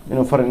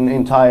 for an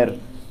entire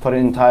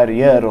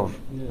year or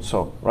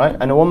so, right?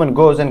 And a woman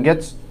goes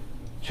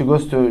she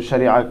goes to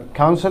Sharia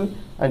council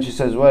and she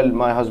says, well,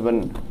 my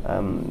husband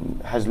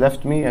has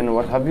left me and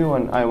what have you,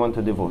 and I want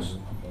a divorce.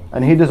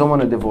 And he doesn't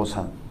want to divorce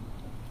her.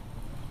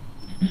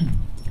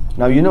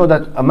 Now you know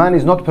that a man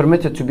is not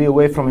permitted to be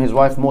away from his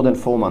wife more than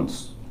 4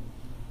 months.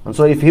 And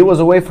so if he was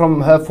away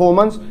from her 4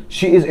 months,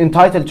 she is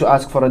entitled to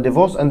ask for a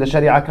divorce and the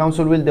Sharia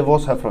council will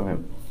divorce her from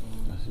him.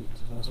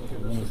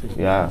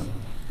 Yeah.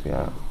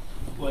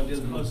 Well,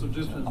 there's also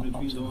difference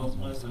between the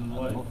husband and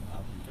wife,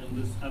 and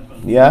this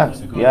happens.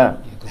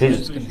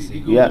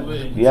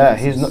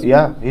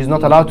 He's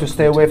not allowed to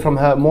stay away from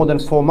her more than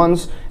 4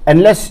 months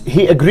unless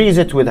he agrees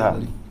it with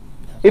her.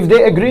 If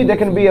they agree, they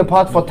can be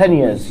apart for 10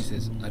 years.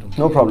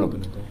 No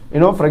problem.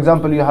 For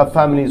example, you have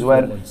families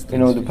where the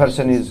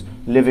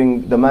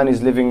man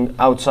is living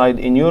outside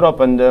in Europe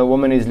and the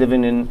woman is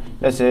living in,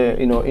 let's say,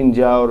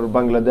 India or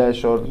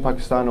Bangladesh or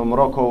Pakistan or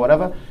Morocco or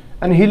whatever.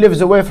 And he lives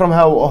away from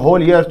her a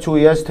whole year, 2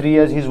 years, 3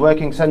 years, he's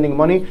working, sending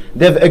money.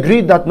 They've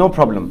agreed that, no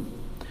problem.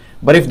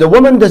 But if the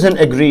woman doesn't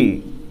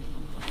agree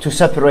to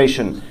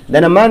separation,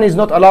 then a man is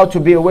not allowed to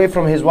be away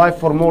from his wife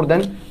for more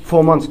than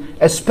 4 months.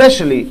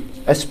 Especially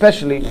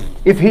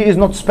if he is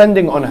not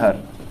spending on her.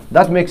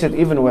 That makes it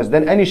even worse.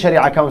 Then any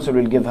Sharia council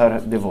will give her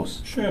a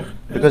divorce.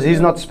 Because he's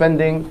not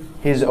spending,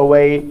 he's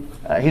away,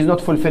 he's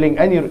not fulfilling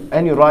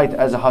any right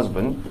as a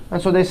husband.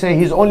 And so they say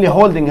he's only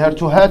holding her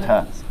to hurt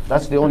her.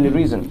 That's the only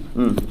reason.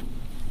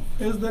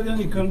 Is there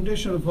any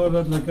condition for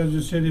that, like as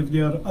you said, if they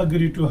are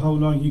agree to how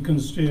long he can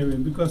stay away?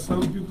 Because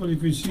some people,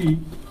 if you see,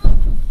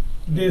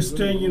 they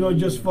stay,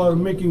 just for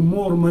making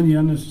more money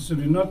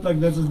unnecessarily. Not like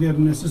that is their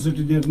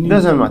necessity, their need.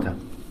 Doesn't matter.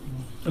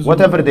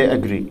 Whatever they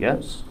agree,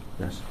 yes.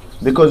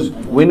 Because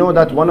we know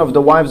that one of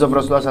the wives of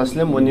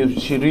Rasulullah when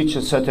she reached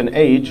a certain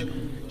age,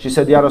 she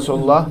said, Ya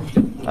Rasulullah,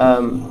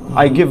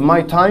 I give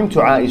my time to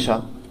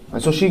Aisha.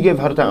 And so she gave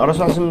her time.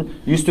 Rasulullah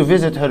used to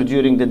visit her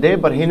during the day,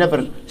 but he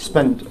never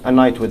spent a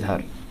night with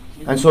her.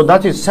 And so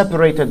that is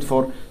separated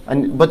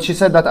but she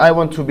said that I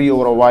want to be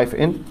your wife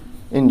in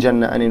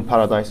Jannah and in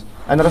paradise.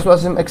 And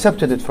Rasulullah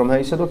accepted it from her.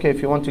 He said, okay,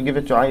 if you want to give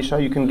it to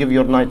Aisha, you can give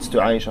your nights to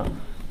Aisha.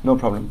 No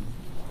problem.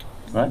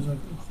 Right?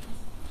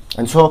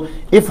 And so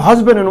if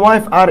husband and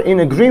wife are in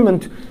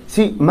agreement,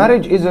 see,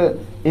 marriage is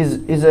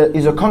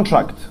a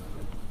contract.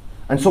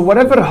 And so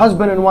whatever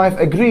husband and wife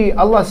agree,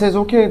 Allah says,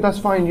 okay, that's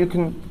fine, you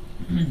can.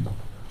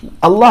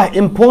 Allah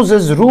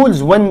imposes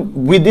rules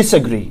when we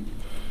disagree.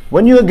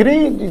 When you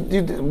agree,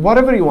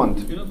 whatever you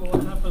want. You know, but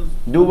what happens?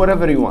 Do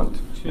whatever you want.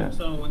 Yeah.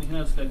 When he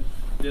has, like,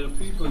 there are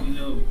people, you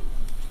know,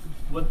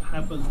 what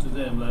happens to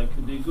them? Like,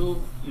 they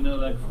go, you know,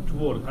 like to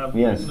work, have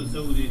Yes.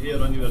 Saudi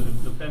here, and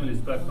the family is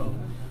back home.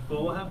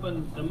 But what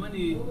happened? The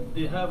money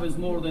they have is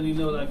more than, you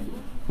know, like.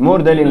 More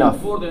than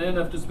enough. More than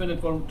enough to spend it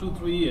for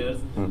 2-3 years.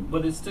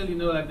 But it's still, you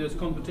know, like there's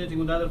competing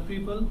with other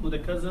people, with the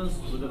cousins,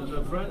 with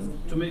other friends,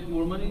 to make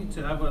more money,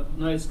 to have a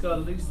nice car,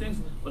 these things.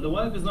 But the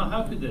wife is not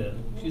happy there.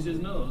 She says,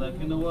 no, like,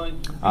 you know why?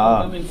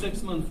 Come in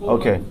 6 months, 4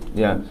 months. Okay,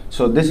 yeah.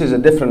 So this is a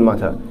different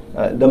matter.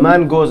 The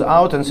man goes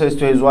out and says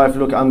to his wife,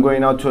 look, I'm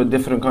going out to a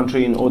different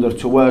country in order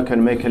to work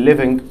and make a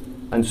living.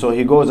 And so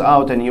he goes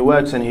out and he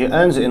works and he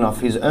earns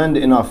enough. He's earned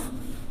enough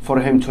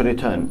for him to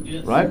return,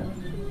 Yes. right?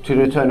 To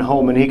return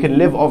home, and he can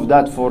live off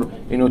that for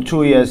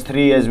 2 years,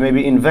 3 years,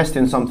 maybe invest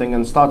in something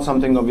and start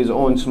something of his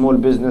own, small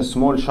business,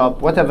 small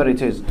shop, whatever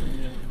it is.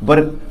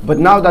 But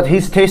now that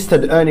he's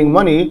tasted earning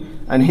money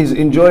and he's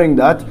enjoying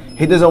that,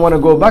 he doesn't want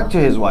to go back to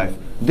his wife.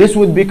 This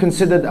would be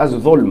considered as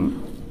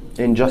dhulm,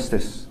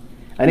 injustice.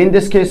 And in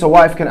this case, a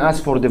wife can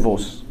ask for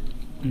divorce.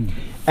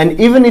 And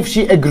even if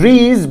she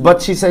agrees,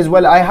 but she says,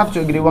 well, I have to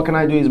agree, what can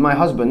I do? He's my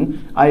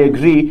husband, I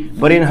agree,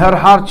 but in her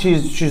heart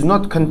she's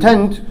not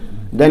content,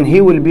 then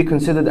he will be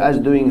considered as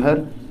doing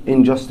her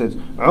injustice.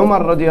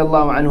 Umar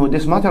radiallahu anhu,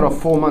 this matter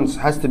of 4 months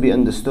has to be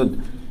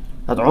understood.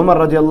 That Umar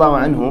radiallahu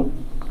anhu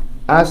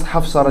asked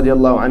Hafsa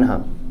radiallahu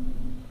anha,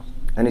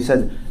 and he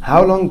said,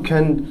 how long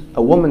can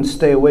a woman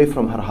stay away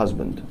from her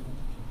husband?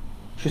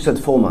 She said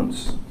 4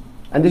 months.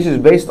 And this is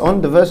based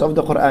on the verse of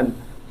the Quran.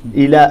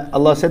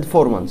 Allah said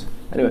 4 months.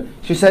 Anyway,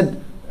 he said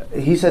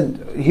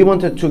he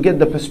wanted to get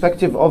the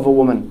perspective of a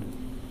woman.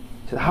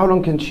 He said, how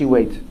long can she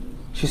wait?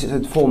 She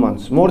said 4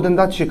 months. More than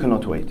that, she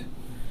cannot wait.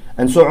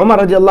 And so Umar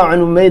radiallahu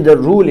anhu made a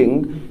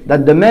ruling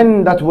that the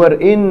men that were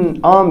in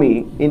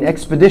army, in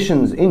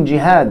expeditions, in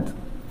jihad,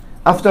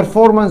 after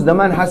 4 months, the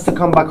man has to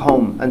come back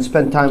home and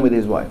spend time with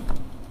his wife.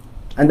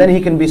 And then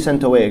he can be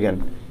sent away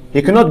again.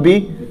 He cannot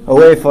be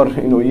away for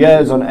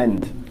years on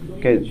end.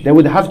 Okay, they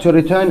would have to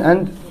return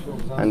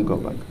and go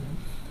back.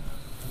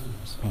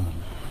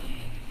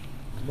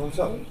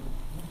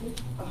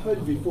 I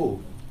heard before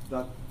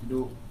that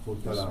for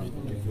talaq,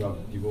 if you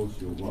have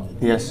divorced your wife,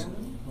 Yes.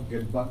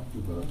 get back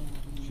to her,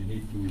 she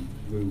need to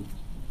go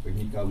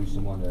nikah with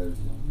someone else.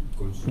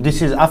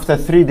 This is after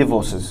 3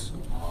 divorces.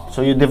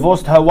 So you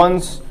divorced her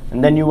once,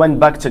 and then you went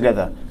back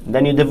together.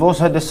 Then you divorced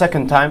her the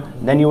second time,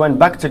 then you went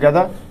back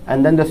together,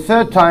 and then the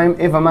third time,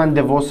 if a man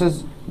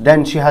divorces,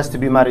 then she has to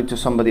be married to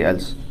somebody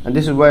else. And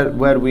this is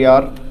where we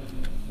are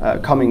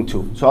coming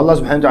to. So Allah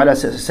subhanahu wa ta'ala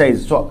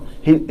says, so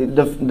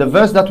the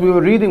verse that we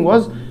were reading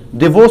was,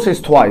 divorce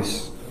is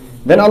twice.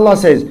 Then Allah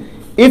says,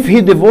 if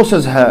he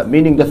divorces her,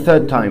 meaning the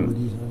third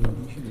time,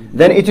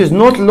 then it is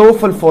not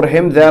lawful for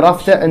him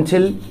thereafter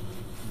until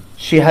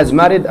she has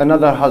married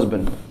another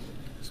husband.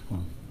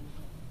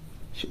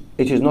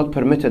 It is not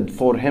permitted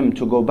for him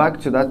to go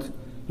back to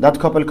that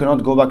couple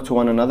cannot go back to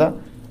one another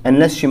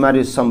unless she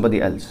marries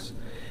somebody else.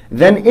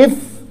 Then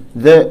if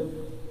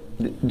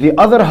the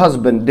other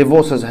husband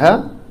divorces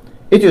her,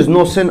 it is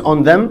no sin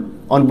on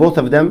them, on both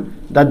of them,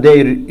 that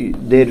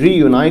they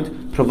reunite,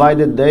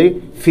 provided they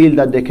feel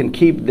that they can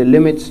keep the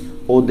limits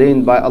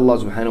ordained by Allah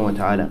subhanahu wa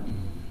ta'ala.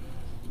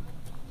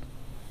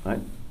 Right?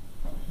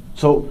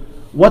 So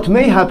what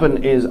may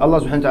happen is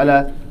Allah subhanahu wa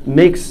ta'ala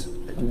makes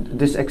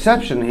this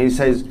exception. He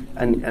says,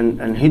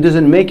 and he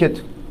doesn't make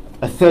it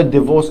a third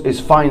divorce is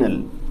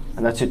final.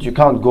 And that's it, you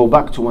can't go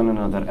back to one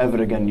another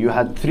ever again. You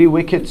had 3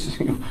 wickets,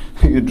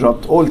 you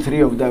dropped all 3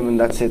 of them and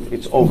that's it,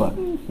 it's over.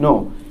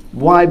 No.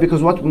 Why?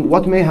 Because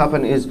what may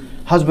happen is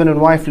husband and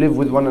wife live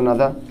with one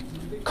another,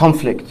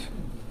 conflict,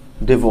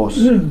 divorce.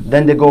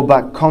 Then they go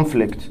back,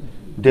 conflict,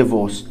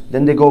 divorce.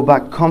 Then they go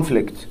back,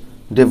 conflict,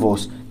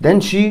 divorce. Then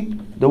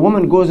the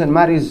woman goes and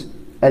marries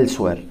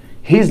elsewhere.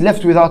 He's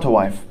left without a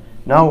wife.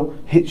 Now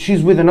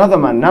she's with another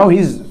man. Now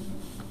you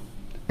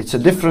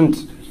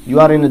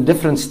are in a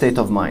different state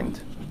of mind.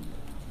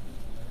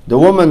 The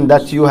woman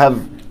that you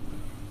have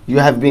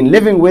been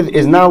living with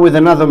is now with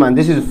another man.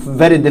 This is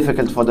very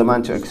difficult for the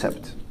man to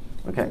accept.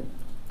 Okay,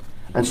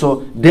 and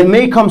so there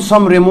may come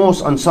some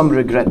remorse and some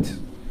regret.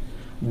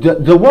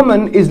 The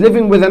woman is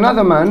living with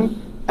another man,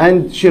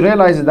 and she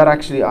realizes that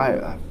actually,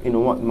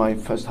 my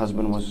first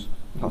husband was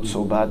not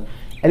so bad,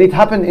 and it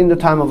happened in the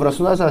time of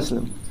Rasulullah sallallahu alaihi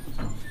wasallam.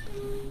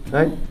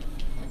 Right?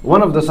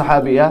 One of the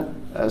Sahabiya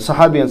and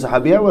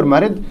Sahabiya were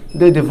married,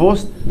 they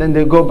divorced, then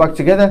they go back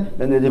together,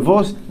 then they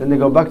divorced, then they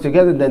go back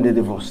together, then they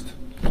divorced.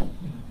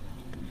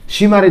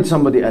 She married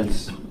somebody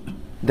else.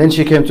 Then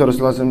she came to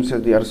Rasulullah and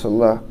said, Ya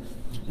Rasulullah,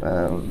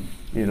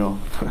 you know,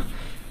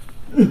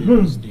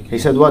 he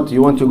said, what,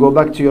 you want to go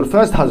back to your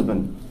first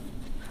husband?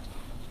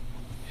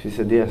 She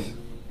said, yes.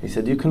 He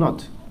said, you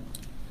cannot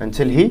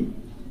until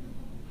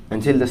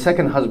the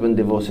second husband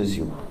divorces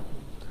you.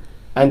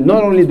 And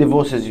not only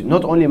divorces you,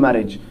 not only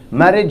marriage,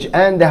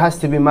 and there has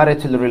to be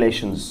marital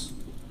relations.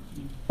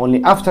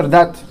 Only after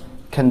that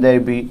can there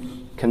be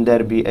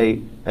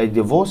a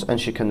divorce, and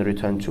she can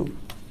return to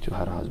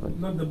her husband.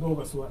 Not the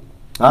bogus one.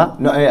 Huh?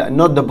 No,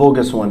 not the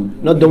bogus one,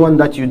 not the one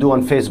that you do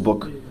on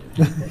Facebook.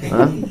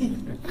 Huh?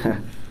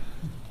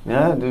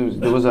 Yeah,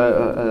 there was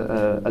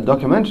a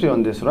documentary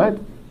on this, right?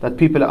 That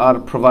people are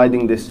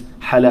providing this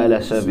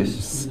halala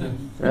service.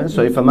 Yeah?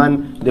 So if a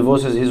man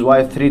divorces his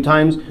wife 3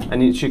 times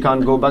and she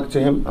can't go back to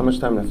him, how much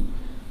time left?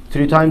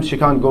 3 times she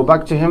can't go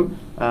back to him,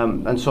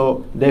 and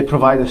so they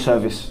provide a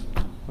service.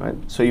 Right?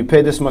 So you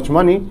pay this much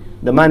money,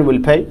 the man will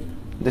pay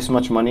this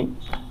much money,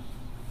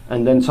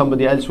 and then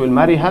somebody else will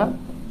marry her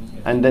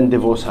and then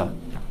divorce her.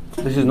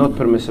 This is not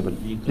permissible.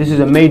 This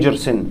is a major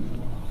sin.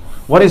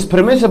 What is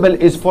permissible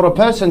is for a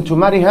person to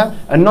marry her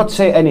and not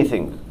say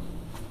anything.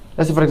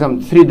 Let's say, for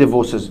example, 3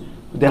 divorces.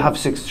 They have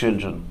 6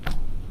 children.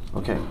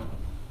 Okay,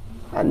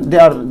 and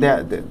they're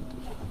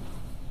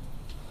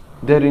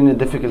in a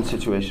difficult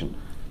situation.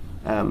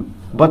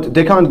 But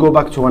they can't go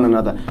back to one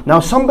another. Now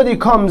somebody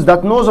comes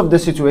that knows of the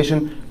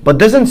situation but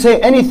doesn't say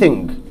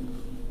anything,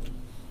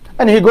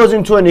 and he goes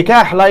into a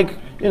nikah like,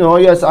 you know,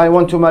 yes, I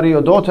want to marry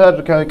your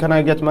daughter. Can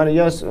I get married?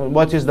 Yes.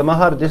 What is the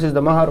mahar? This is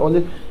the mahar. All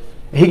this.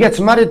 He gets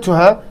married to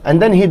her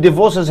and then he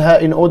divorces her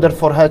in order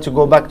for her to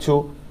go back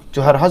to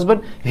her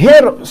husband.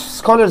 Here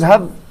scholars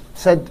have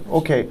said,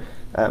 okay,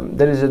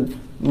 there is a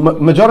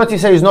majority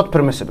say is not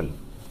permissible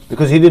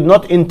because he did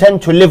not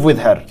intend to live with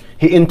her.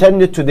 He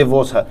intended to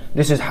divorce her.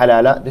 This is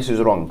halala, this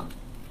is wrong.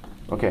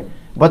 Okay,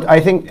 but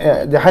I think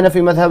the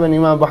Hanafi madhab and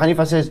Imam Abu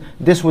Hanifa says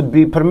this would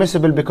be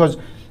permissible because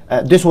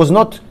this was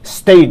not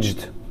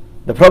staged.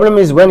 The problem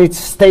is when it's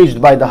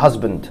staged by the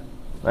husband.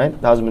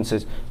 Right? The husband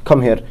says,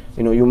 come here,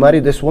 you know, you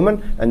marry this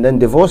woman and then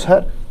divorce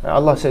her.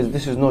 Allah says,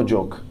 this is no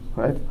joke.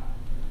 Right?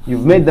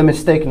 You've made the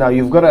mistake now.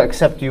 You've got to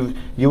accept. You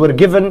were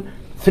given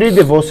 3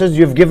 divorces.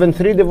 You've given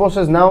 3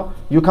 divorces. Now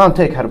you can't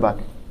take her back.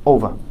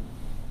 Over.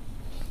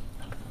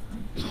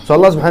 So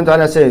Allah subhanahu wa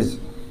ta'ala says,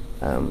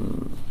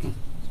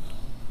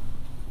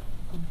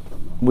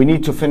 we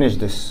need to finish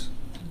this.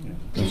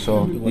 And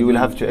so you will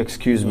have to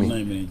excuse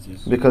me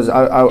because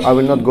I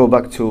will not go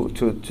back to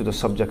the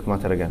subject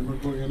matter again.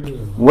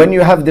 When you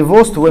have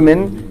divorced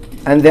women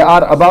and they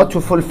are about to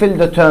fulfill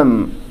the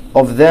term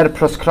of their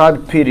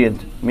prescribed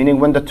period, meaning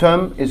when the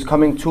term is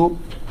coming to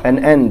an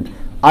end,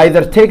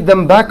 either take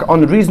them back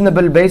on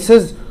reasonable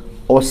basis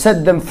or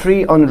set them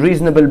free on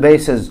reasonable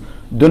basis.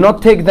 Do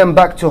not take them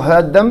back to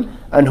hurt them,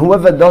 and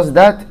whoever does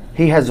that,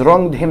 he has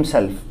wronged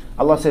himself.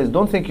 Allah says,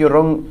 don't think you're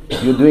wrong,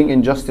 you're doing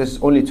injustice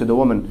only to the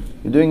woman.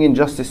 You're doing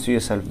injustice to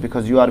yourself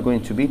because you are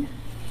going to be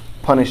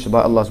punished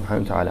by Allah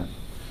subhanahu wa ta'ala.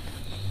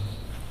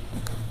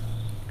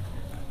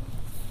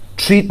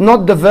 Treat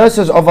not the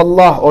verses of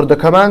Allah or the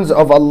commands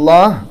of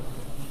Allah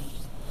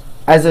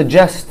as a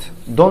jest.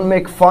 Don't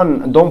make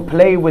fun, don't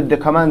play with the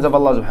commands of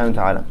Allah subhanahu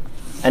wa ta'ala.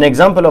 An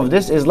example of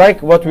this is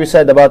like what we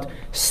said about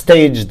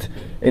staged,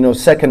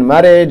 second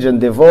marriage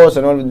and divorce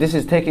and all. This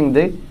is taking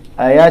the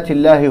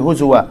ayatillahi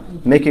huzwa,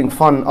 making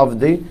fun of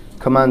the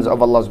commands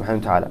of Allah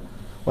subhanahu wa ta'ala.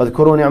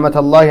 وَاذْكُرُوا نِعْمَةَ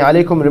اللَّهِ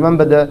عَلَيْكُمْ.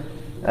 Remember the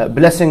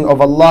blessing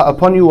of Allah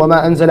upon you.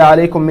 وَمَا أَنزَلَ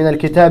عَلَيْكُمْ مِنَ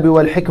الْكِتَابِ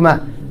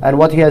وَالْحِكْمَةِ. And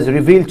what He has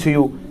revealed to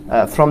you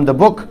from the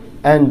book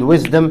and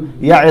wisdom.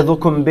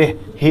 يَعِظُكُمْ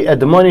بِهِ. He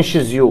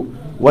admonishes you.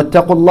 وَاتَّقُوا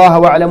اللَّهَ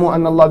وَاعْلَمُوا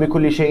أَنَّ اللَّهَ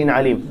بِكُلِّ شَيْءٍ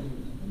عَلِيمٌ.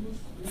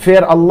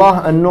 Fear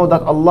Allah and know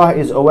that Allah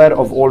is aware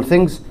of all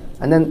things.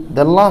 And then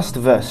the last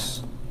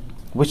verse,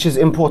 which is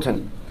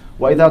important.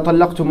 وَإِذَا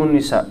طَلَّقْتُمُ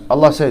النِّسَاءِ.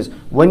 Allah says,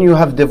 when you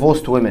have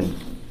divorced women,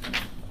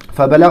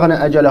 فَبَلَغْنَ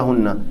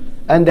أَجَلَهُنَّ.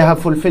 And they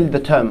have fulfilled the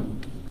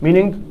term.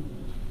 Meaning,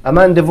 a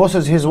man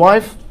divorces his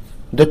wife,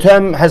 the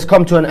term has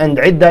come to an end,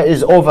 iddah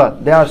is over,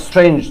 they are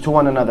estranged to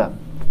one another.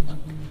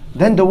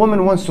 Then the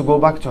woman wants to go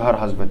back to her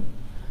husband.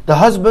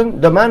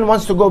 The man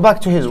wants to go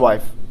back to his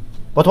wife.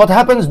 But what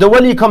happens? The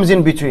wali comes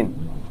in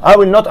between. I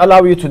will not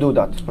allow you to do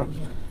that.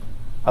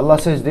 Allah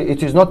says that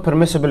it is not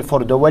permissible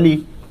for the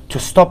wali to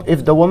stop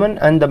if the woman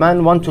and the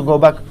man want to go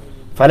back.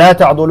 فَلَا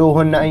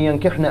تَعْضُلُوهُنَّ أَن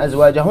يَنْكِحْنَ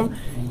أَزْوَاجَهُمْ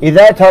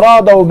إِذَا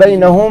تَرَاضَوْا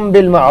بَيْنَهُمْ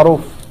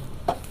بِالْمَعْرُوفِ.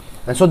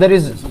 And so there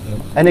is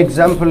an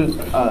example,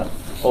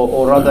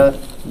 or rather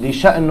the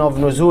sha'n of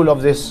nuzul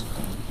of this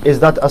is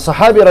that a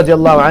sahabi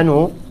radiallahu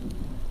anhu,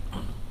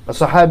 a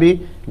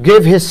sahabi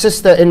gave his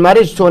sister in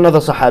marriage to another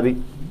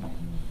sahabi.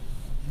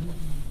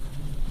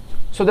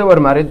 So they were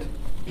married.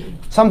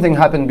 Something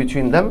happened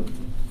between them.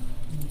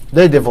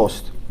 They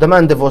divorced. The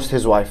man divorced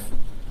his wife.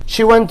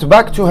 She went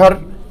back to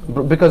her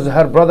because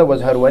her brother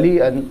was her wali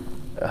and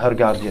her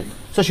guardian.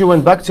 So she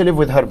went back to live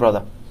with her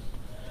brother.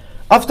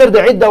 After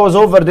the iddah was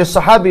over, this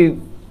Sahabi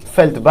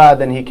felt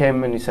bad and he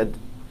came and he said,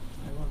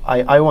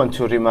 I want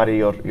to remarry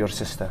your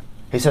sister.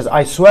 He says,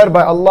 I swear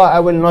by Allah, I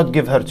will not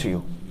give her to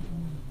you.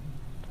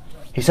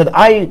 He said,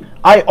 I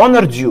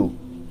honored you.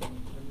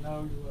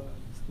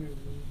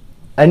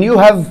 And you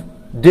have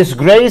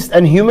disgraced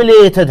and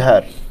humiliated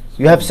her.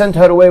 You have sent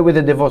her away with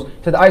a divorce.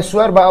 He said, I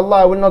swear by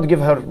Allah, I will not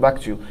give her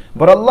back to you.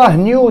 But Allah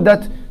knew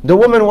that the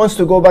woman wants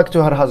to go back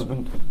to her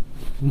husband.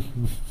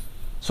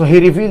 So He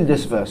revealed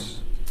this verse.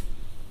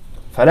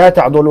 فَلَا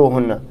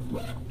تَعْضُلُوهُنَّ.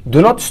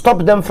 Do not stop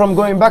them from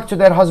going back to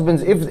their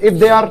husbands. If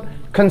they are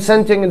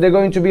consenting and they're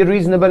going to be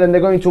reasonable and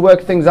they're going to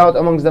work things out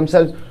amongst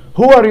themselves,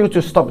 who are you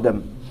to stop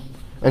them?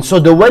 And so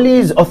the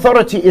wali's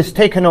authority is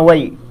taken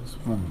away.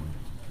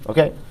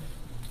 Okay?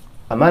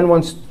 A man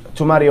wants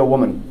to marry a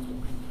woman.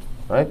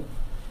 Right?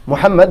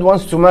 Muhammad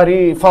wants to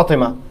marry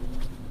Fatima.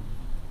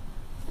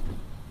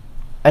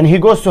 And he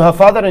goes to her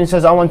father and he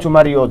says, I want to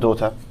marry your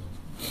daughter.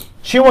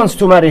 She wants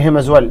to marry him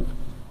as well.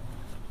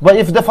 But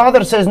if the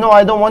father says, no,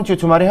 I don't want you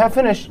to marry her,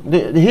 finish.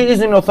 He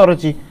is in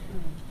authority.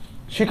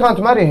 She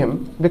can't marry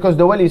him because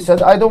the wali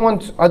said, I don't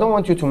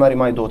want you to marry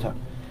my daughter.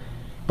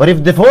 But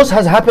if divorce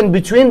has happened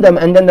between them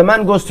and then the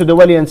man goes to the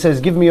wali and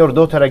says, give me your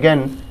daughter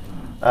again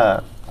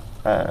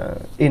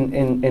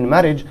in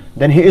marriage,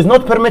 then he is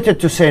not permitted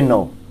to say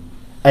no.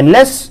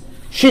 Unless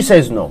she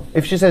says no.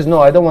 If she says, no,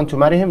 I don't want to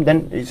marry him,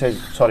 then he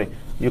says, sorry,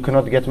 you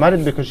cannot get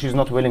married because she's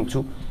not willing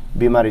to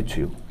be married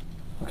to you.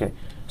 Okay.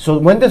 So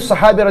when the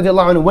Sahabi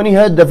radiallahu anhu, when he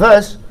heard the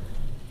verse,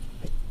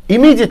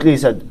 immediately he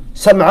said,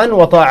 Sam'an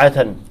wa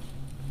ta'atan.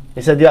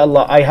 He said, Ya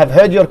Allah, I have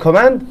heard your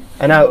command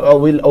and I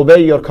will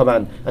obey your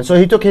command. And so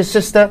he took his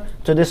sister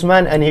to this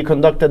man and he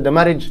conducted the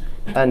marriage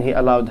and he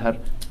allowed her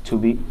to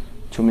be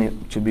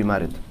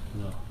married.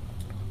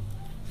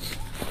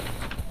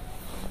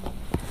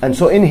 And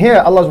so in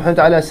here Allah subhanahu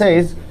wa ta'ala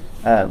says,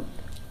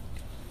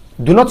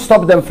 do not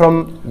stop them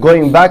from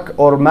going back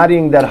or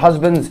marrying their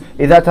husbands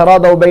إذا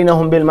تراضوا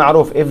بينهم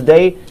بالمعروف, if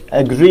they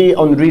agree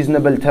on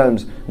reasonable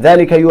terms.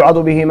 ذلك يوعظ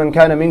به من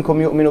كان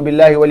منكم يؤمن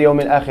بالله واليوم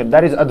الآخر.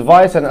 That is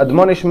advice and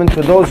admonishment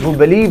to those who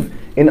believe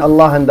in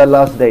Allah and the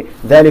last day.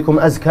 ذلكم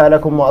أزكى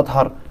لكم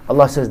وأطهر.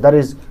 Allah says that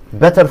is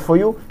better for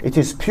you, it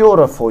is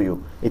purer for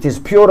you, it is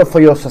purer for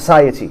your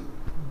society.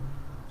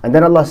 And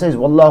then Allah says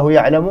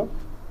والله يعلم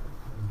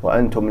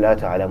وأنتم لا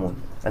تعلمون.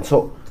 And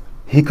so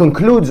He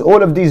concludes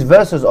all of these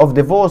verses of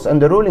divorce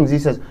and the rulings. He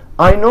says,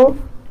 I know,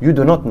 you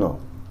do not know.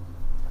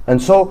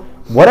 And so,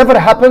 whatever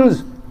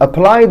happens,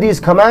 apply these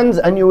commands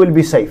and you will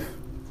be safe.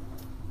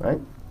 Right?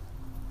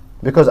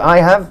 Because I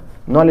have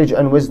knowledge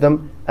and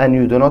wisdom and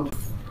you do not.